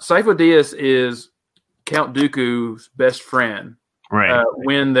 Sifo Dyas is Count Dooku's best friend. Right.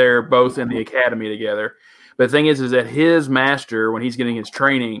 When they're both in the academy together. But the thing is that his master, when he's getting his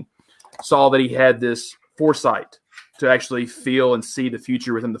training, saw that he had this foresight to actually feel and see the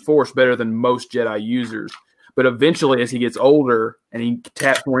future within the Force better than most Jedi users. But eventually, as he gets older and he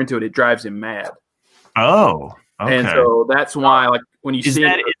taps more into it, it drives him mad. Oh, okay. And so that's why, like, when you is see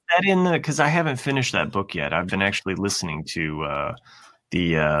that in the, because I haven't finished that book yet. I've been actually listening to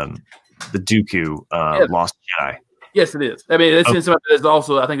the Dooku Lost Jedi. Yes, it is. I mean, there's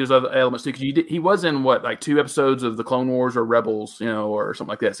also, I think there's other elements too. Because he was in what, like 2 episodes of the Clone Wars or Rebels, or something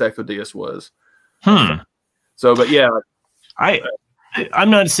like that. Sifo Dyas was. So, but yeah, I'm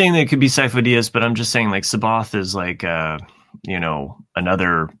not saying that it could be Sifo Dyas, but I'm just saying like Sabath is like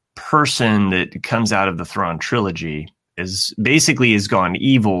another person that comes out of the Thrawn trilogy is gone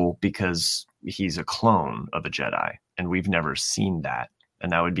evil because he's a clone of a Jedi, and we've never seen that.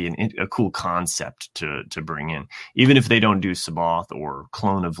 And that would be a cool concept to bring in, even if they don't do Sabath or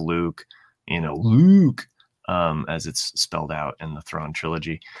clone of Luke, Luke, as it's spelled out in the Thrawn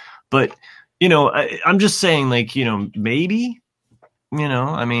trilogy. But, I'm just saying, like, maybe, I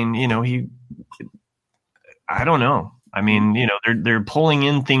don't know. I mean, they're pulling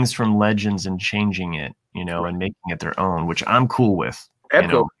in things from legends and changing it, and making it their own, which I'm cool with.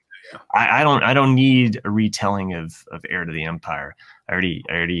 I don't need a retelling of Heir to the Empire. I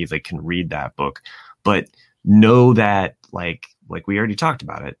already like can read that book, but know that like we already talked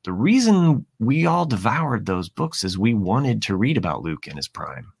about it. The reason we all devoured those books is we wanted to read about Luke in his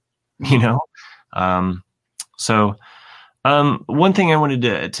prime, So one thing I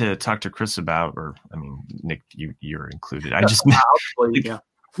wanted to talk to Chris about, or I mean, Nick, you're included. I just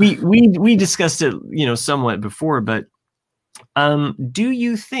we discussed it, somewhat before, but do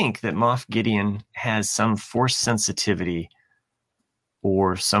you think that Moff Gideon has some Force sensitivity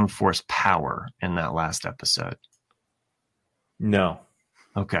or some Force power in that last episode? No.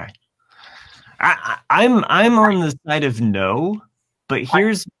 Okay. I'm on the side of no, but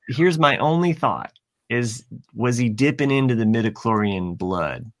here's my only thought was he dipping into the midichlorian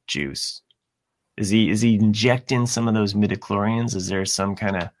blood juice? Is he injecting some of those midichlorians? Is there some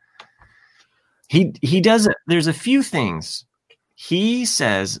kind of he does it? There's a few things. He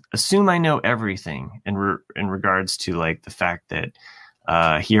says, assume I know everything in regards to like the fact that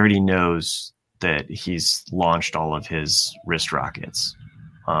he already knows that he's launched all of his wrist rockets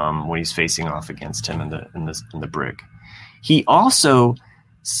when he's facing off against him in the brig. He also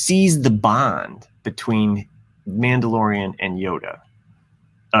sees the bond between Mandalorian and Yoda.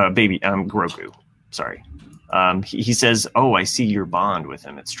 Grogu. Sorry. He says, "Oh, I see your bond with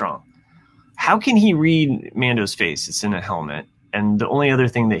him. It's strong." How can he read Mando's face? It's in a helmet. And the only other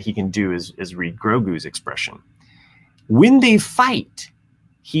thing that he can do is read Grogu's expression. When they fight,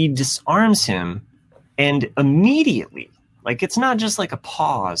 he disarms him, and immediately, like it's not just like a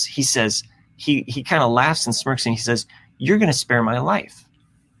pause. He says he kind of laughs and smirks, and he says, "You're going to spare my life."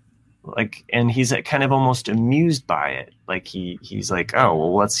 Like, and he's kind of almost amused by it. Like he's like, "Oh,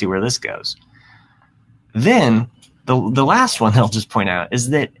 well, let's see where this goes." Then the last one I'll just point out is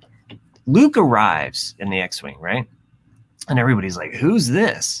that Luke arrives in the X-Wing, right? And everybody's like, who's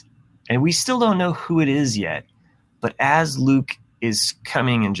this? And we still don't know who it is yet. But as Luke is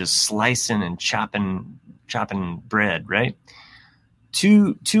coming and just slicing and chopping bread, right?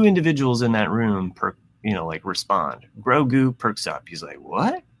 Two individuals in that room, respond. Grogu perks up. He's like,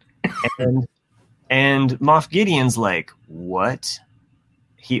 what? And Moff Gideon's like, what?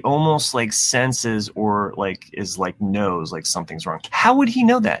 He almost like senses or like is like knows like something's wrong. How would he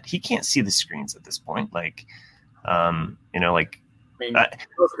know that? He can't see the screens at this point. Like, John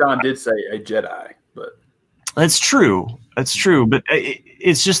did say a Jedi, but that's true. That's true. But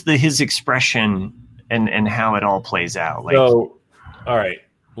it's just his expression and how it all plays out. Like, so, all right,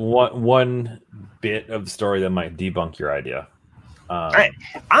 one bit of the story that might debunk your idea.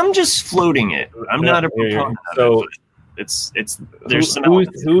 I'm just floating it. I'm not a proponent of it. It's there's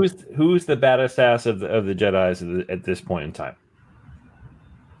who's the badass ass of the Jedis at this point in time?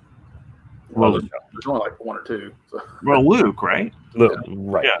 Well, there's only like 1 or 2. So. Well, Luke, right? Luke,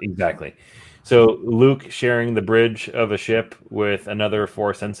 right? Yeah. Exactly. So Luke sharing the bridge of a ship with another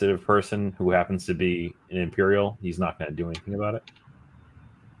Force-sensitive person who happens to be an Imperial. He's not going to do anything about it.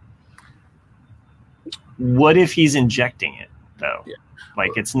 What if he's injecting it though? Yeah.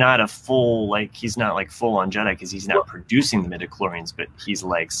 Like it's not a full, like he's not like full on Jedi because he's not producing the midichlorians, but he's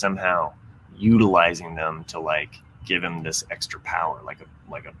like somehow utilizing them to like give him this extra power, like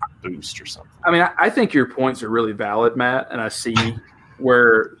a boost or something. I mean, I think your points are really valid, Matt, and I see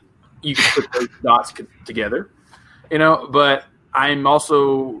where you can put those dots together, but I'm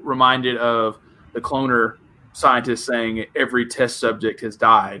also reminded of the cloner scientist saying every test subject has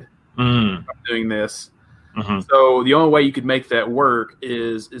died from doing this. Mm-hmm. So the only way you could make that work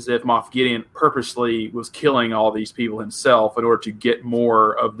is if Moff Gideon purposely was killing all these people himself in order to get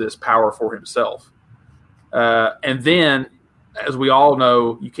more of this power for himself. And then, as we all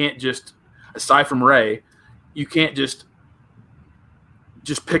know, you can't just, aside from Rey, you can't just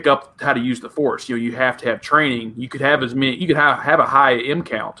pick up how to use the Force. You have to have training. You could have have a high M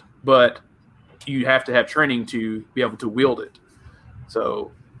count, but you have to have training to be able to wield it.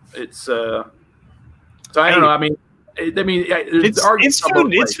 So it's so I don't know. I mean,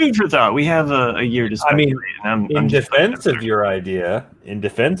 it's food for thought. We have a year to speculate. I mean, in defense of your idea,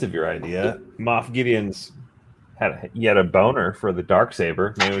 Moff Gideon's had a boner for the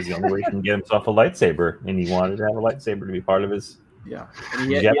Darksaber. Maybe it was the only way he can get himself a lightsaber, and he wanted to have a lightsaber to be part of his. Yeah, and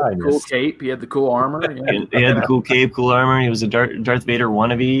he had the cool cape. He had the cool armor. He had the cool cape, cool armor. He was a Darth Vader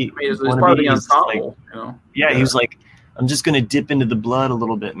wannabe. He was part of the ensemble. He was like, I'm just gonna dip into the blood a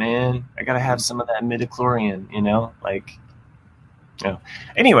little bit, man. I gotta have some of that midichlorian,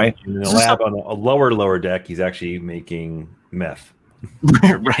 Anyway, in the lab on a lower deck, he's actually making meth.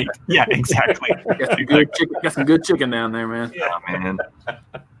 Right? Yeah, exactly. Got some good chicken down there, man. Yeah, man.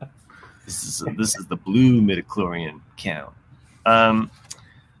 This is the blue midichlorian count.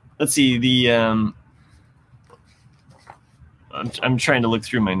 Let's see I'm trying to look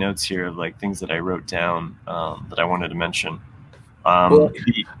through my notes here of like things that I wrote down that I wanted to mention. Go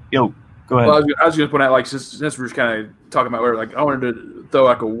ahead. Well, I was going to point out, like, since we're just kind of talking about where, like, I wanted to throw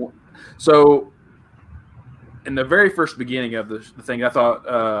like so in the very first beginning of the thing, I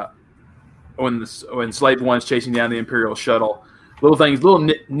thought when Slave One's chasing down the Imperial shuttle, little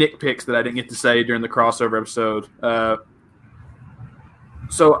nitpicks that I didn't get to say during the crossover episode.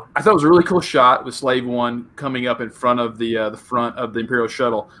 So I thought it was a really cool shot with Slave One coming up in front of the front of the Imperial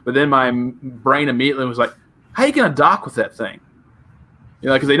shuttle. But then my brain immediately was like, "How are you going to dock with that thing?"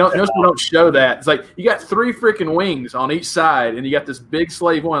 Because they don't show that. It's like you got 3 freaking wings on each side, and you got this big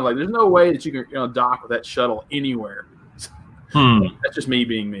Slave One. Like, there's no way that you can dock with that shuttle anywhere. That's just me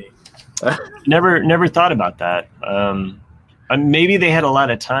being me. Never thought about that. Maybe they had a lot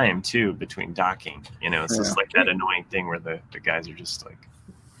of time too between docking. It's just like that annoying thing where the guys are just like.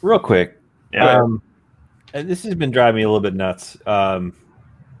 Real quick, and this has been driving me a little bit nuts.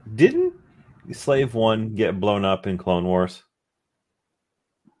 Didn't Slave One get blown up in Clone Wars?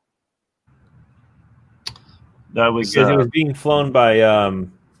 That was because it was being flown by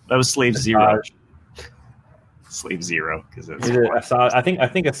that was Slave Zero. Slave Zero, because I think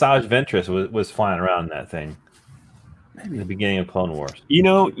Asajj Ventress was flying around that thing. Maybe the beginning of Clone Wars.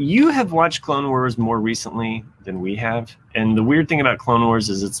 You have watched Clone Wars more recently than we have, and the weird thing about Clone Wars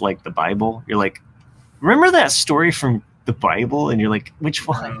is it's like the Bible. You're like, remember that story from the Bible? And you're like, which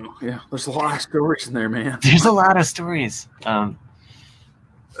one? Yeah, there's a lot of stories in there, man. There's a lot of stories. Now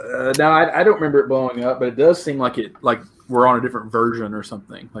I don't remember it blowing up, but it does seem like we're on a different version or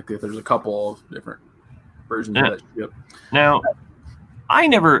something. Like if there's a couple of different versions of that ship. Now, I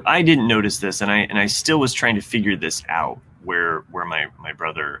didn't notice this, and I still was trying to figure this out where my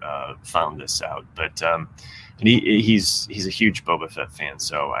brother found this out. But and he's a huge Boba Fett fan,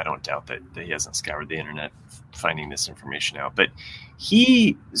 so I don't doubt that he hasn't scoured the internet finding this information out. But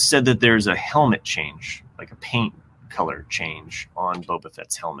he said that there's a helmet change, like a paint color change on Boba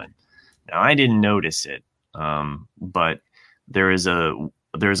Fett's helmet. Now, I didn't notice it, but there's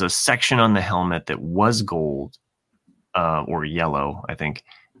a section on the helmet that was gold or yellow, I think,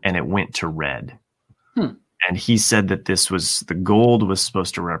 and it went to red. And he said that the gold was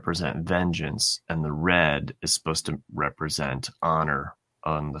supposed to represent vengeance, and the red is supposed to represent honor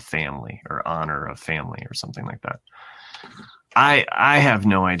on the family, or honor of family, or something like that. I have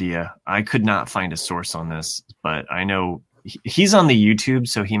no idea. I could not find a source on this, but I know he's on the YouTube,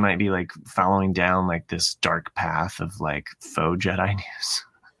 so he might be like following down like this dark path of like faux Jedi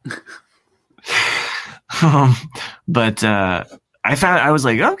news. But I was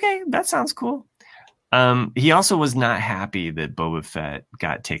like, okay, that sounds cool. He also was not happy that Boba Fett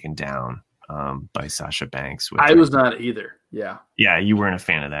got taken down by Sasha Banks. I was not either. Yeah. Yeah, you weren't a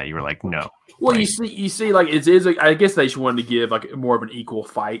fan of that. You were like, no. Well, right. you see, like it is. I guess they just wanted to give like more of an equal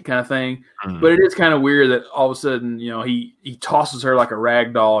fight kind of thing. But it is kind of weird that all of a sudden, he tosses her like a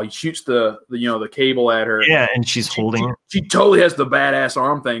rag doll. He shoots the cable at her. Yeah, and she's holding it. She totally has the badass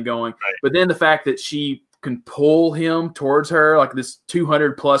arm thing going. Right. But then the fact that she can pull him towards her, like this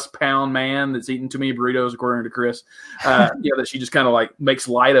 200+ pound man that's eating too many burritos, according to Chris. That she just kind of like makes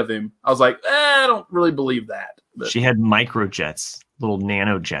light of him. I was like, I don't really believe that. But she had microjets, little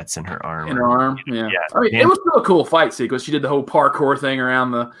nano jets in her arm. Yeah. I mean, it was still a cool fight sequence. She did the whole parkour thing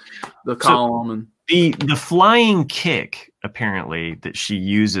around the column and the flying kick apparently that she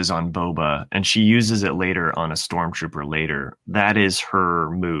uses on Boba, and she uses it later on a stormtrooper later. That is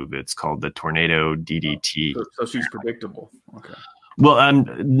her move. It's called the Tornado DDT. So she's predictable. Okay. Well,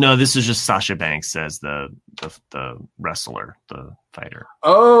 no, this is just Sasha Banks as the wrestler, the fighter.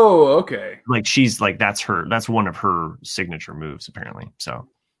 Oh, okay. Like she's like that's one of her signature moves apparently. So.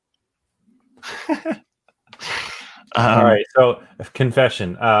 All right, so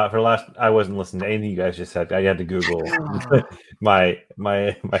confession. For last, I wasn't listening to anything you guys just said. I had to Google my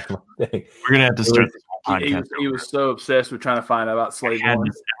thing. We're gonna have to start this whole podcast. He was so obsessed with trying to find out about slave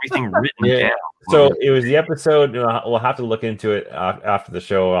owners. Everything written down. So it was the episode. We'll have to look into it after the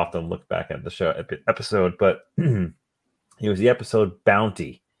show. I'll have to look back at the show episode, but it was the episode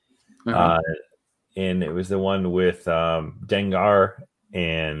Bounty, and it was the one with Dengar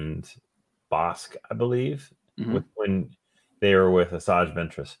and Bosk, I believe. When they were with Asajj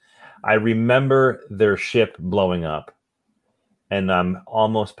Ventress. I remember their ship blowing up, and I'm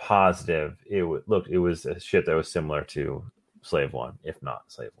almost positive it was a ship that was similar to Slave One, if not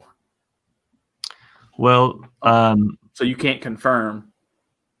Slave One. Well, so you can't confirm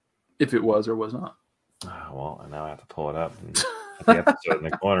if it was or was not. Well, now I have to pull it up and put the episode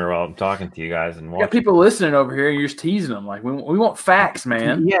in the corner while I'm talking to you guys and got people listening over here, and you're just teasing them like we want facts,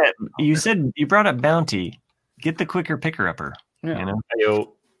 man. Yeah, you brought up Bounty. Get the quicker picker upper. Yeah. You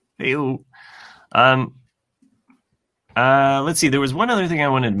know? Hey-o. Let's see. There was one other thing I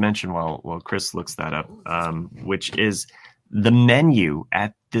wanted to mention while Chris looks that up, which is the menu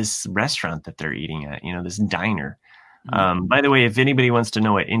at this restaurant that they're eating at, this diner. By the way, if anybody wants to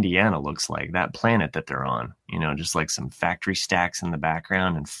know what Indiana looks like, that planet that they're on, just like some factory stacks in the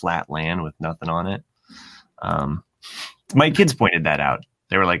background and flat land with nothing on it. My kids pointed that out.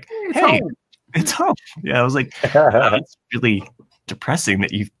 They were like, hey, it's home. Yeah, I was like, it's really depressing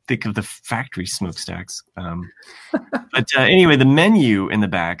that you think of the factory smokestacks. But anyway, the menu in the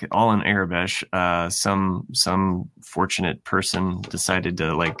back, all in Arabic. Some fortunate person decided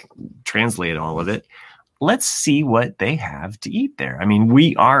to translate all of it. Let's see what they have to eat there. I mean,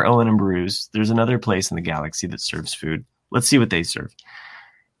 we are Owen and Beru's. There's another place in the galaxy that serves food. Let's see what they serve.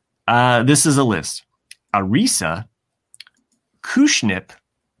 This is a list. Arisa, Kushnip.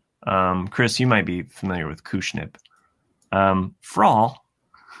 Chris, you might be familiar with Kushnip. Frawl.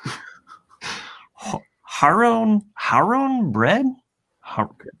 Haron bread?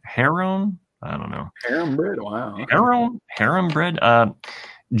 Heron? I don't know. Harem bread, wow. Harem bread.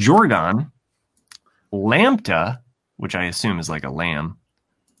 Jordan. Lambda, which I assume is like a lamb.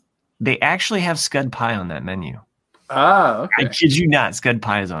 They actually have scud pie on that menu. Ah, okay. I kid you not, scud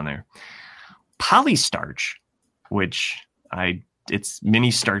pie is on there. Polystarch, which it's mini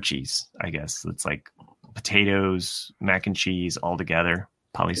starchies, I guess. It's like potatoes, mac and cheese all together.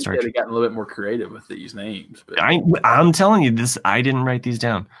 Polystarch. They've gotten a little bit more creative with these names. But. I'm telling you this. I didn't write these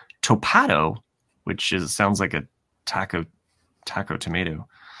down. Topado, which sounds like a taco tomato.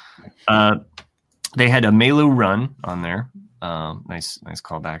 They had a Melu run on there. Nice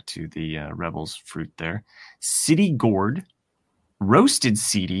callback to the Rebels fruit there. City gourd, roasted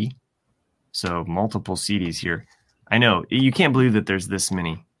CD. So multiple CDs here. I know you can't believe that there's this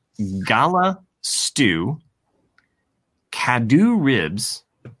many. Gala stew, kadu ribs,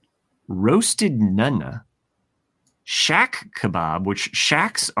 roasted nunna, shack kebab, which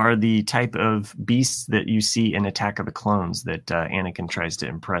shacks are the type of beasts that you see in Attack of the Clones that Anakin tries to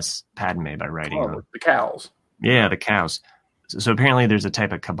impress Padme by riding on. The cows. Yeah, the cows. So apparently there's a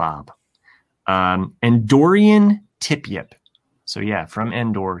type of kebab. Endorian tip-yip. So yeah, from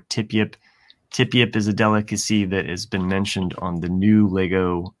Endor, tip-yip. Tip-yip is a delicacy that has been mentioned on the new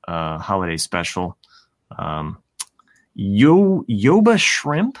Lego holiday special. Yoba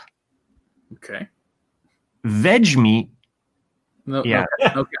shrimp. Okay. Veg meat. No, yeah.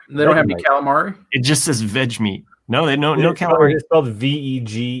 Okay. They don't have any calamari? It just says veg meat. No, no calamari. It's spelled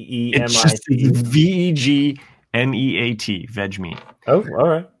VEGEMIT. It's just VEGMEAT, veg meat. Oh, all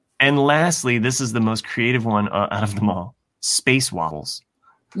right. And lastly, this is the most creative one out of them all. Space waffles.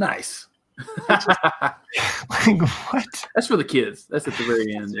 Nice. Like what? That's for the kids. That's at the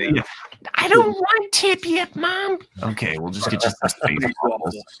very end. Yeah. I don't want tip-yip, Mom. Okay, we'll just get you some space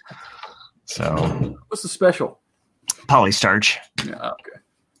waffles. So, what's the special? Polystarch. Yeah, okay.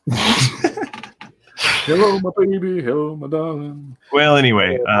 Hello, my baby. Hello, my darling. Well,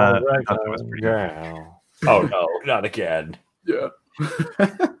 anyway, that was pretty good. Oh no, not again. Yeah.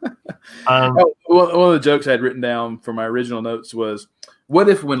 One of the jokes I had written down for my original notes was, what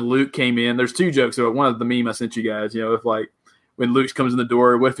if when Luke came in, there's two jokes. So one of the meme I sent you guys, if like when Luke comes in the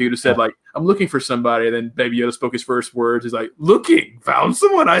door, what if he would have said like, I'm looking for somebody, and then Baby Yoda spoke his first words. He's like, looking, found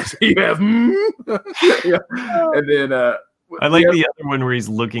someone. I see you have. Yeah. And then I like the other one where he's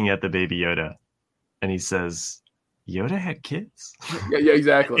looking at the Baby Yoda and he says, Yoda had kids. Yeah,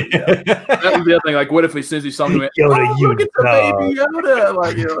 exactly. Yeah. That was the other thing. Like, what if as soon as he saw me, Yoda, look at the Baby Yoda?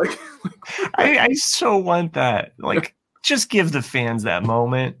 Like, I so want that. Like, just give the fans that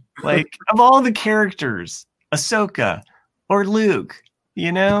moment. Like, of all the characters, Ahsoka or Luke,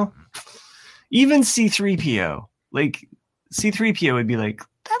 even C-3PO. Like, C-3PO would be like,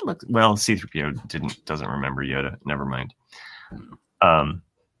 that looks. Well, C-3PO doesn't remember Yoda. Never mind.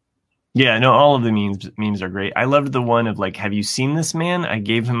 Yeah, no, all of the memes are great. I loved the one of like, have you seen this man? I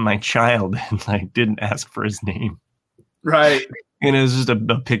gave him my child and like didn't ask for his name. Right. And it was just a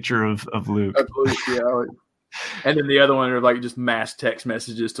picture of Luke. Yeah. And then the other one are like just mass text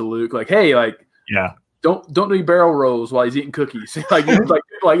messages to Luke, like, hey, like, yeah, don't do barrel rolls while he's eating cookies.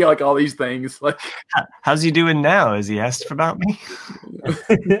 like all these things. Like, how's he doing now? Has he asked about me?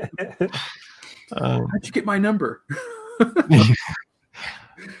 How'd you get my number?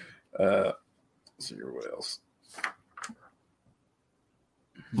 See what else.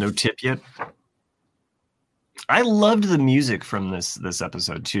 No tip yet. I loved the music from this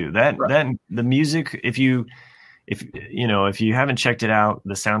episode too. That the music, if you haven't checked it out,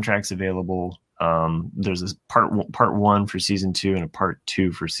 the soundtrack's available. There's a part 1 for season 2 and a part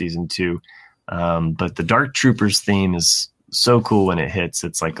 2 for season 2. But the Dark Troopers theme is so cool when it hits.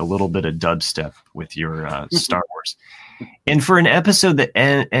 It's like a little bit of dubstep with your Star Wars. And for an episode that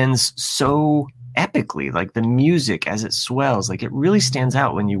ends so epically, like the music as it swells, like it really stands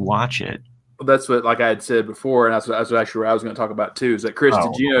out when you watch it. Well, that's what, like I had said before, and that's actually what I was going to talk about too. Is that Chris?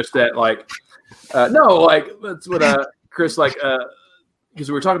 Did you notice that? Like, no, like that's what Chris like because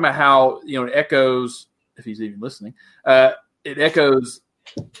we were talking about how it echoes, if he's even listening, it echoes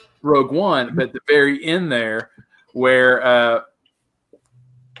Rogue One, but at the very end there, where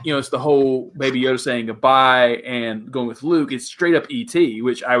it's the whole Baby Yoda saying goodbye and going with Luke. It's straight up E.T.,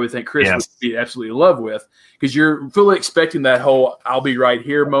 which I would think Chris would be absolutely in love with, because you're fully expecting that whole "I'll be right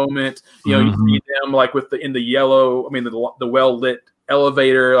here" moment. You see them like in the yellow. I mean, the well lit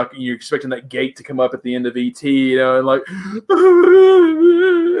elevator. Like you're expecting that gate to come up at the end of E.T. And like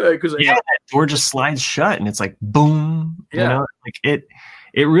because that door just slides shut and it's like boom. Like it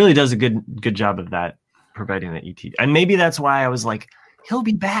really does a good job of that, providing that E.T. And maybe that's why I was like, he'll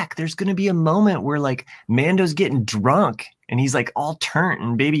be back. There's going to be a moment where like Mando's getting drunk and he's like all turnt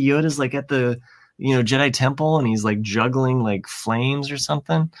and Baby Yoda's like at the, Jedi temple and he's like juggling like flames or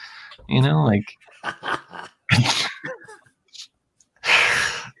something, like.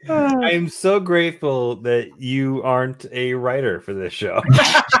 I am so grateful that you aren't a writer for this show.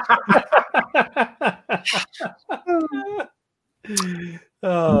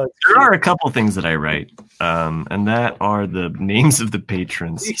 There are a couple things that I write, and that are the names of the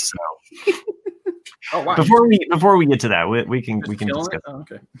patrons. So, wow. Before we get to that, we can discuss. Oh,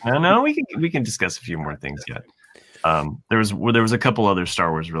 okay. No, we can discuss a few more things yet. There was a couple other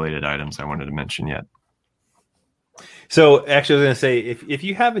Star Wars related items I wanted to mention yet. So actually, I was going to say, if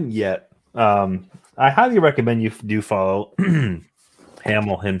you haven't yet, I highly recommend you do follow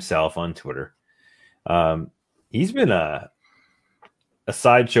Hamill himself on Twitter. He's been a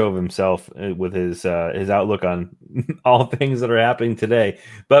sideshow of himself with his outlook on all things that are happening today.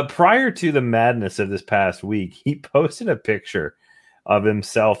 But prior to the madness of this past week, he posted a picture of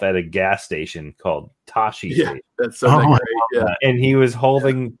himself at a gas station called Tashi Station. That's so great. Yeah. And he was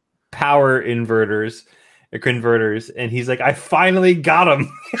holding power converters, and he's like, I finally got him.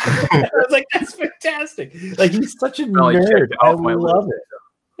 I was like, that's fantastic. Like, he's such a nerd. I love it.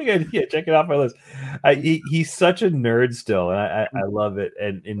 Yeah, check it off my list. He's such a nerd still, and I love it.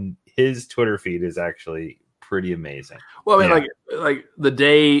 And his Twitter feed is actually pretty amazing. Well, I mean, like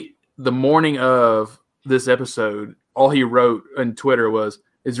the morning of this episode, all he wrote on Twitter was,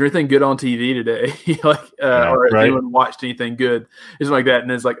 "Is there anything good on TV today?" Or has anyone watched anything good? It's like that,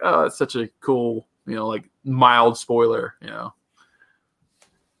 and it's like, oh, it's such a cool, like mild spoiler,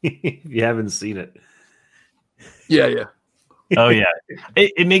 If you haven't seen it, yeah. Oh yeah,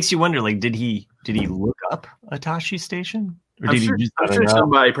 it makes you wonder. Like, did he look up a Tashi Station, or I'm sure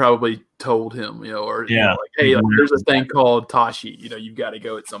somebody probably told him, or like, hey, like, there's a thing called Tashi. You've got to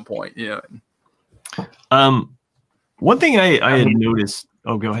go at some point. One thing I had noticed.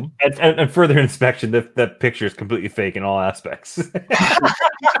 Oh, go ahead. And further inspection, that picture is completely fake in all aspects.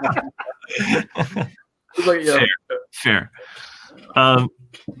 It's like, yeah. Fair.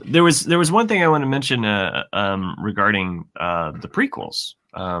 There was one thing I want to mention regarding the prequels.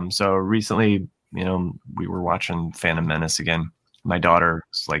 So recently, we were watching Phantom Menace again. My daughter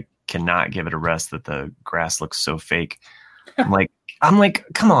cannot give it a rest that the grass looks so fake. I'm like,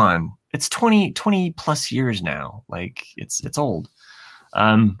 come on, it's 20 plus years now. Like it's old.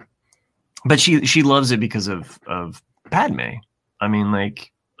 But she loves it because of Padme. I mean,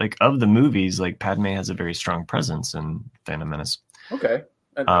 like of the movies, like Padme has a very strong presence in Phantom Menace. Okay.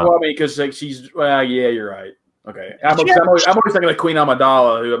 Well, I mean, because she's yeah, you're right. Okay, I'm always thinking of Queen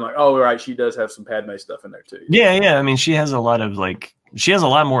Amidala, who I'm like, oh, right, she does have some Padme stuff in there too. Yeah. I mean, she has a lot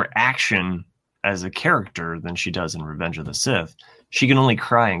more action as a character than she does in Revenge of the Sith. She can only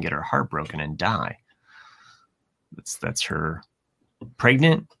cry and get her heart broken and die. That's her.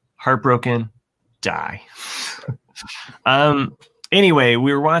 Pregnant, heartbroken, die. Anyway,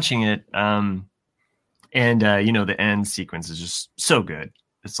 we were watching it, and the end sequence is just so good.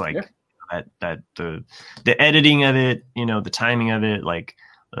 It's like that the editing of it, the timing of it, like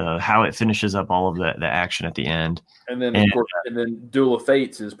how it finishes up all of the action at the end. And then of course, Duel of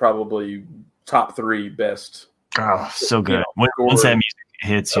Fates is probably top 3 best. Oh, so good. Once that music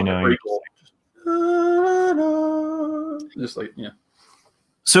hits, just like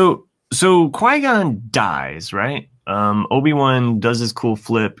So Qui-Gon dies, right? Obi-Wan does his cool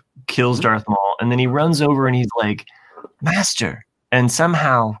flip, kills Darth Maul, and then he runs over and he's like, Master. And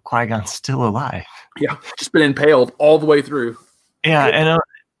somehow Qui-Gon's still alive. Yeah, just been impaled all the way through. Yeah, and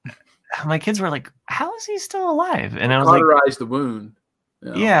my kids were like, how is he still alive? And I was cauterized the wound.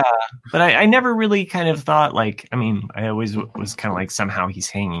 Yeah, but I never really kind of thought I always was kind of like somehow he's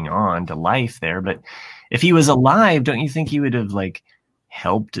hanging on to life there. But if he was alive, don't you think he would have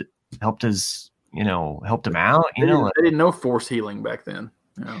helped his, helped him out? They didn't know force healing back then.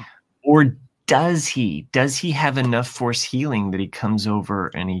 Yeah. Or does he have enough force healing that he comes over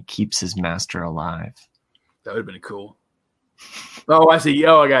and he keeps his master alive? That would have been cool. Oh, I see.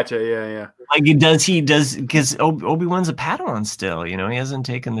 Oh, I gotcha. Yeah. Because Obi-Wan's a Padawan still, he hasn't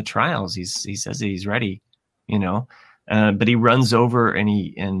taken the trials. He says that he's ready, but he runs over and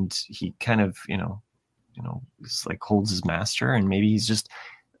he kind of, holds his master, and maybe he's just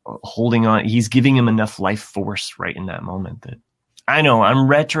holding on. He's giving him enough life force right in that moment that I know I'm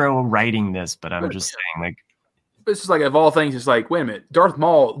retro writing this, but I'm just saying it's just like, of all things, it's like, wait a minute, Darth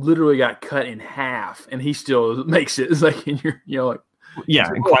Maul literally got cut in half and he still makes it. It's like, and you're like, yeah,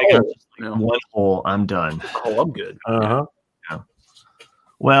 and Qui-Gon, one hole, I'm done. Oh, I'm good. Uh-huh. Yeah.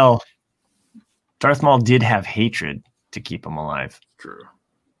 Well, Darth Maul did have hatred to keep him alive. True.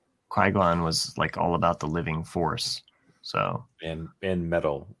 Qui-Gon was all about the living force. So and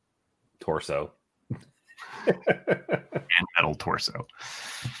metal torso. And metal torso.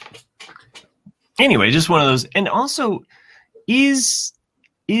 Anyway, just one of those. And also, is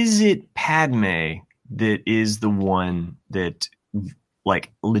it Padme that is the one that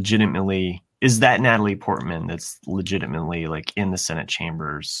legitimately, is that Natalie Portman that's legitimately in the Senate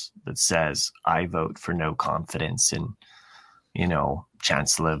chambers that says, I vote for no confidence in,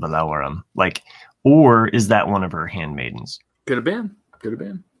 Chancellor Valorum? Or is that one of her handmaidens? Could have been.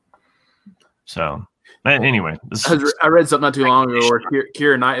 So, anyway. I read something not too long ago where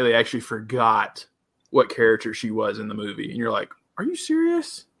Keira Knightley actually forgot what character she was in the movie. And you're like, are you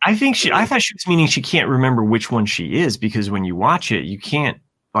serious? I thought she was meaning she can't remember which one she is, because when you watch it, you can't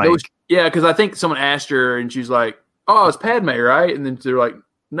because I think someone asked her and she's like, oh, it's Padme, right? And then they're like,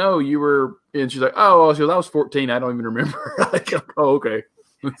 no, you were, and she's like, oh, I was 14. I don't even remember. Oh, okay.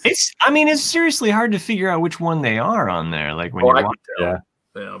 It's seriously hard to figure out which one they are on there. When you watch it.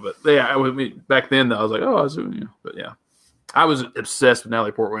 Yeah, but back then I was like, but yeah, I was obsessed with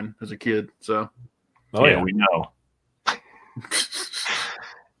Natalie Portman as a kid. So, we know.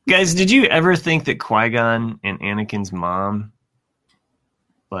 Guys, did you ever think that Qui-Gon and Anakin's mom,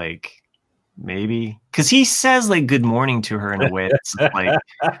 maybe, because he says good morning to her in a way that's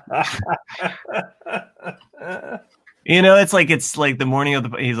it's the morning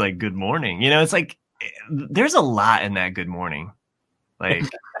of he's like, good morning. It's there's a lot in that good morning.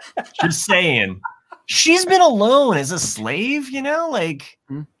 Just saying, she's been alone as a slave, you're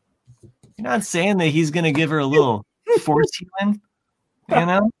not saying that he's going to give her a little force healing,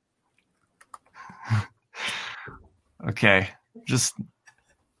 Okay. Just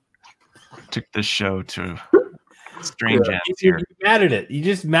took this show to strange ends here. You mad at it. You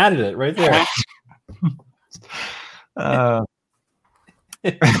just mad at it right there. Well,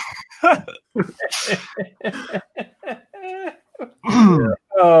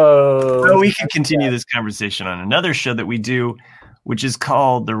 we can continue this conversation on another show that we do which is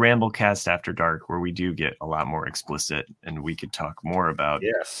called the Ramblecast After Dark, where we do get a lot more explicit, and we could talk more about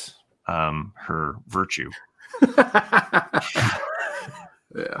her virtue.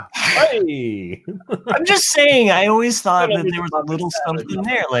 Yeah. Hey. I'm just saying, I always thought that there was a little something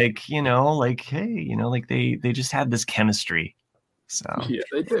there, like, hey, like they just had this chemistry. So yeah,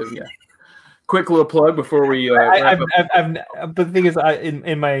 they do. Yeah. Quick little plug before we. But the thing is,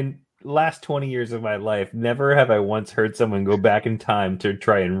 in my last 20 years of my life, never have I once heard someone go back in time to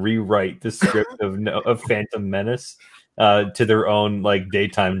try and rewrite the script of Phantom Menace to their own like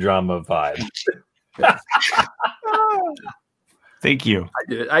daytime drama vibe. Thank you.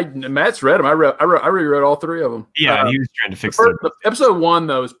 I did. Matt's read them. I rewrote all three of them. Yeah, he was trying to fix the episode 1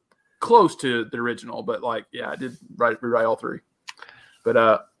 though is close to the original, but like, yeah, I did rewrite all three.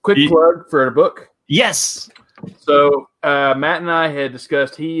 But quick plug for a book. Yes. So Matt and I had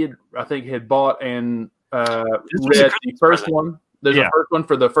discussed. He had bought and read the first one. There's a first one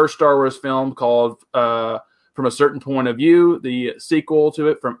for the first Star Wars film called From a Certain Point of View. The sequel to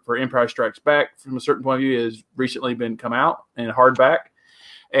it for Empire Strikes Back, From a Certain Point of View, has recently been come out in hardback.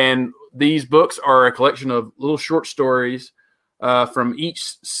 And these books are a collection of little short stories from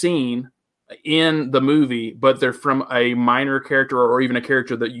each scene in the movie, but they're from a minor character or even a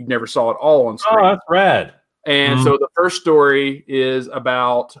character that you never saw at all on screen. Oh, that's rad. And so the first story is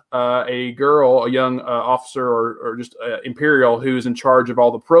about a girl, a young officer or just Imperial, who's in charge of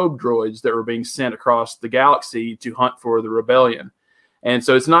all the probe droids that were being sent across the galaxy to hunt for the rebellion. And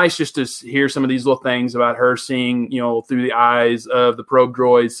so it's nice just to hear some of these little things about her seeing, through the eyes of the probe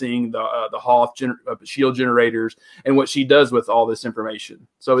droids, seeing the Hoth shield generators, and what she does with all this information.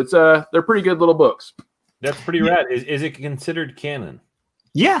 So it's they're pretty good little books. That's pretty rad. Is it considered canon?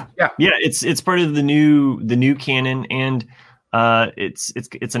 Yeah. It's part of the new canon, and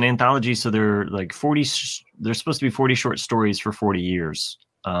it's an anthology. So they're like 40. They're supposed to be 40 short stories for 40 years.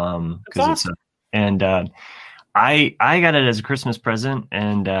 I got it as a Christmas present,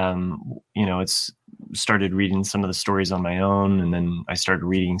 and it's started reading some of the stories on my own, and then I started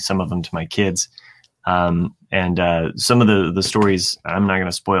reading some of them to my kids. And some of the stories, I'm not going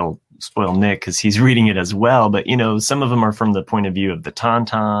to spoil Nick because he's reading it as well, but some of them are from the point of view of the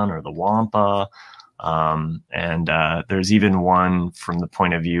Tauntaun or the Wampa, and there's even one from the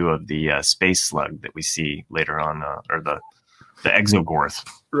point of view of the space slug that we see later on, or the Exogorth.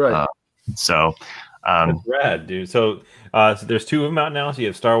 Right. That's rad, dude. So there's 2 of them out now. So you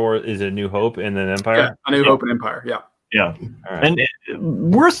have Star Wars, is it A New Hope, and then Empire? Yeah, A New Hope and Empire, yeah. Yeah. All right. And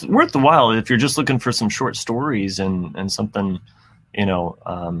worth the while if you're just looking for some short stories and something,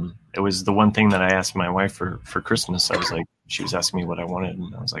 it was the one thing that I asked my wife for Christmas. I was like, she was asking me what I wanted,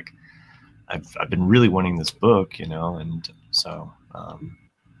 and I was like, I've been really wanting this book, and so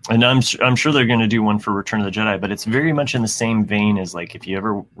and I'm sure they're going to do one for Return of the Jedi, but it's very much in the same vein as like if you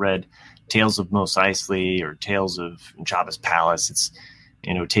ever read Tales of Mos Eisley or Tales of Jabba's Palace. It's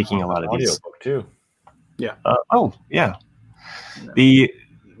taking a lot of these audiobook too. Yeah.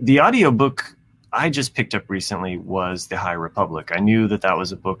 The audiobook I just picked up recently was The High Republic. I knew that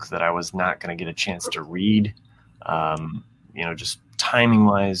was a book that I was not going to get a chance to read, just timing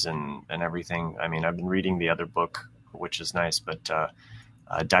wise and everything. I mean, I've been reading the other book, which is nice, but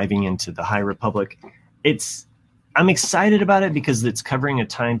diving into The High Republic, I'm excited about it because it's covering a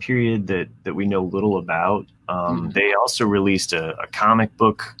time period that we know little about. They also released a comic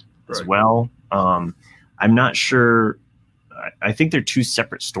book as well. I'm not sure. I think they're 2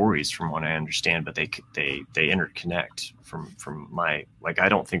 separate stories from what I understand, but they interconnect from my, like, I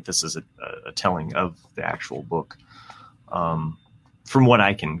don't think this is a telling of the actual book from what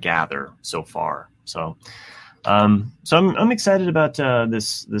I can gather so far. So I'm excited about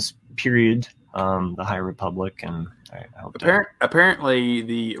this period, the High Republic, and I hope apparently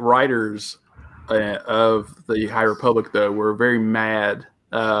the writers of the High Republic though were very mad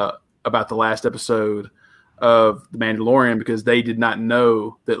about the last episode of The Mandalorian because they did not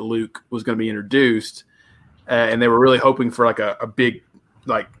know that Luke was going to be introduced, and they were really hoping for like a big,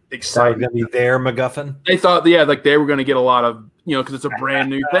 like, excitement. Going to be their MacGuffin. They thought, like they were going to get a lot of, because it's a brand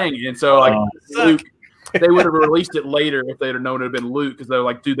new thing, and so like Luke, they would have released it later if they'd have known it had been Luke, because they're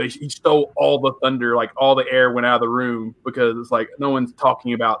like, dude, he stole all the thunder, like all the air went out of the room, because it's like no one's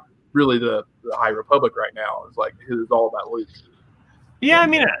talking about really the High Republic right now. It's like it's all about Luke. Yeah, I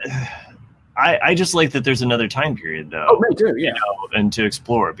mean, I just like that there's another time period though. Oh, me too. Yeah, and to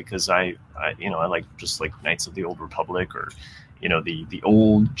explore, because I like just like Knights of the Old Republic, or the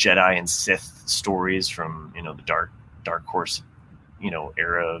old Jedi and Sith stories from the Dark Horse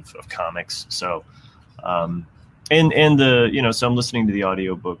era of comics. So and so I'm listening to the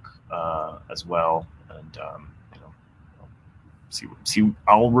audiobook as well, and see.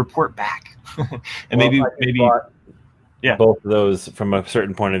 I'll report back, and maybe yeah, both of those from a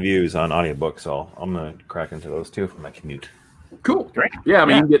certain point of views on audiobooks. So I'm gonna crack into those too for my commute. Cool, great. Yeah, I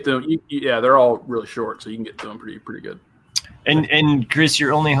mean, you can get them. They're all really short, so you can get to them pretty good. And Chris,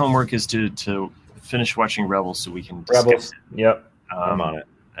 your only homework is to finish watching Rebels so we can discuss Rebels. it. Yep, I'm on it.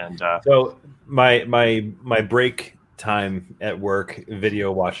 And so my break time at work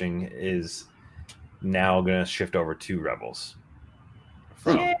video watching is now going to shift over to Rebels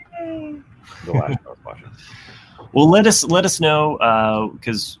from the last I was watching. Well, let us know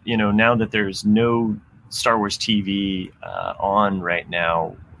because now that there's no Star Wars TV on right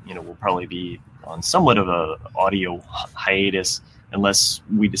now, we'll probably be on somewhat of a audio hiatus unless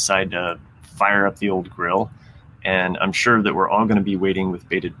we decide to fire up the old grill. And I'm sure that we're all going to be waiting with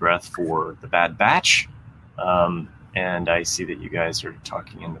bated breath for the Bad Batch. And I see that you guys are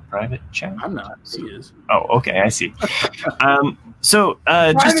talking in the private chat. I'm not. He is. Oh, okay. I see. So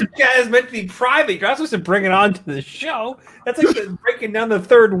private chat is meant to be private. You're not supposed to bring it on to the show. That's like breaking down the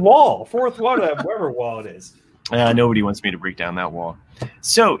fourth wall, whatever wall it is. Nobody wants me to break down that wall.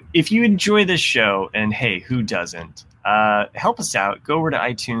 So if you enjoy this show, and hey, who doesn't? Help us out. Go over to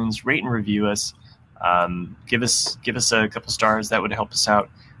iTunes, rate and review us. Give us a couple stars. That would help us out.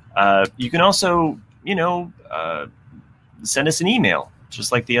 You can also, send us an email,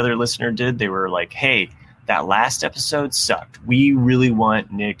 just like the other listener did. They were like, "Hey, that last episode sucked. We really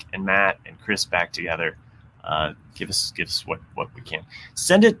want Nick and Matt and Chris back together. Give us what we can."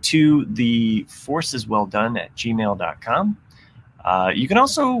 Send it to the forceswelldone@gmail.com. You can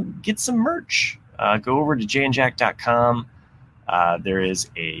also get some merch. Go over to jandjack.com. There is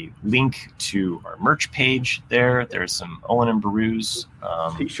a link to our merch page there. There's some Owen and Beru's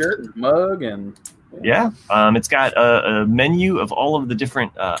T-shirt and mug and it's got a menu of all of the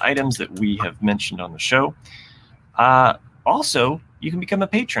different items that we have mentioned on the show. Also, you can become a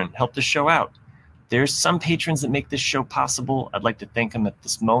patron, help the show out. There's some patrons that make this show possible. I'd like to thank them at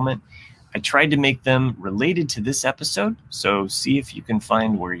this moment. I tried to make them related to this episode, so see if you can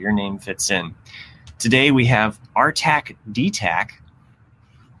find where your name fits in. Today we have Artac DTAC.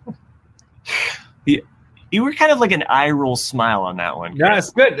 You were kind of like an eye roll smile on that one. No,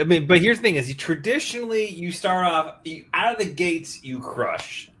 it's good. I mean, but here's the thing: is traditionally you start off out of the gates, you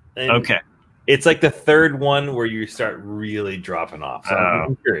crush. And okay, it's like the third one where you start really dropping off. So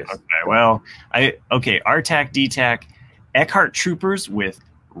I'm curious. Okay, well, Artac DTAC, Eckhart Troopers with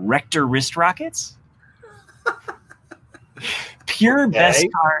Rector wrist rockets. Pure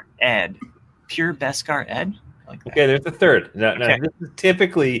Beskar Ed. Pure Beskar Ed. Like that. Okay, there's the third. Now, Okay. this is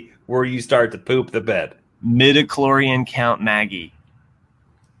typically where you start to poop the bed. Midichlorian count Maggie.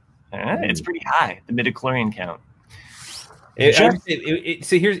 It's pretty high, the midichlorian count. So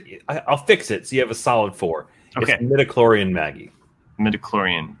I'll fix it so you have a solid 4. Okay. It's midichlorian Maggie.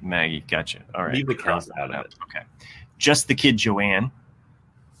 Midichlorian Maggie. Gotcha. All right. Leave the count out of it. Okay. Just the Kid Joanne.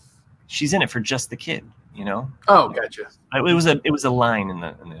 She's in it for Just the Kid, Oh, gotcha. It was a line in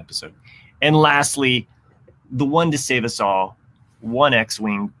the episode. And lastly, the one to save us all, one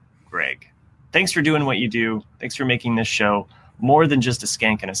X-Wing, Greg. Thanks for doing what you do. Thanks for making this show more than just a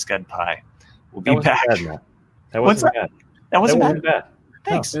skank and a scud pie. We'll be back. That wasn't bad. That wasn't bad.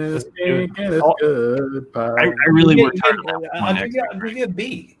 Thanks. I really worked hard on that. I'll give you a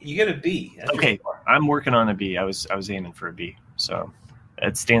B. You get a B. That's okay, I'm working on a B. I was aiming for a B. So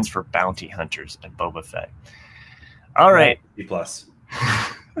it stands for Bounty Hunters and Boba Fett. All right. B plus.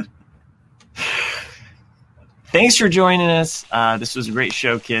 Thanks for joining us. This was a great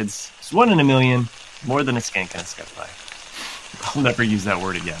show, kids. It's 1 in a million, more than a skank and a scud pie. I'll never use that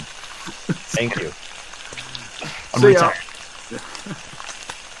word again. Thank you. I'm retired.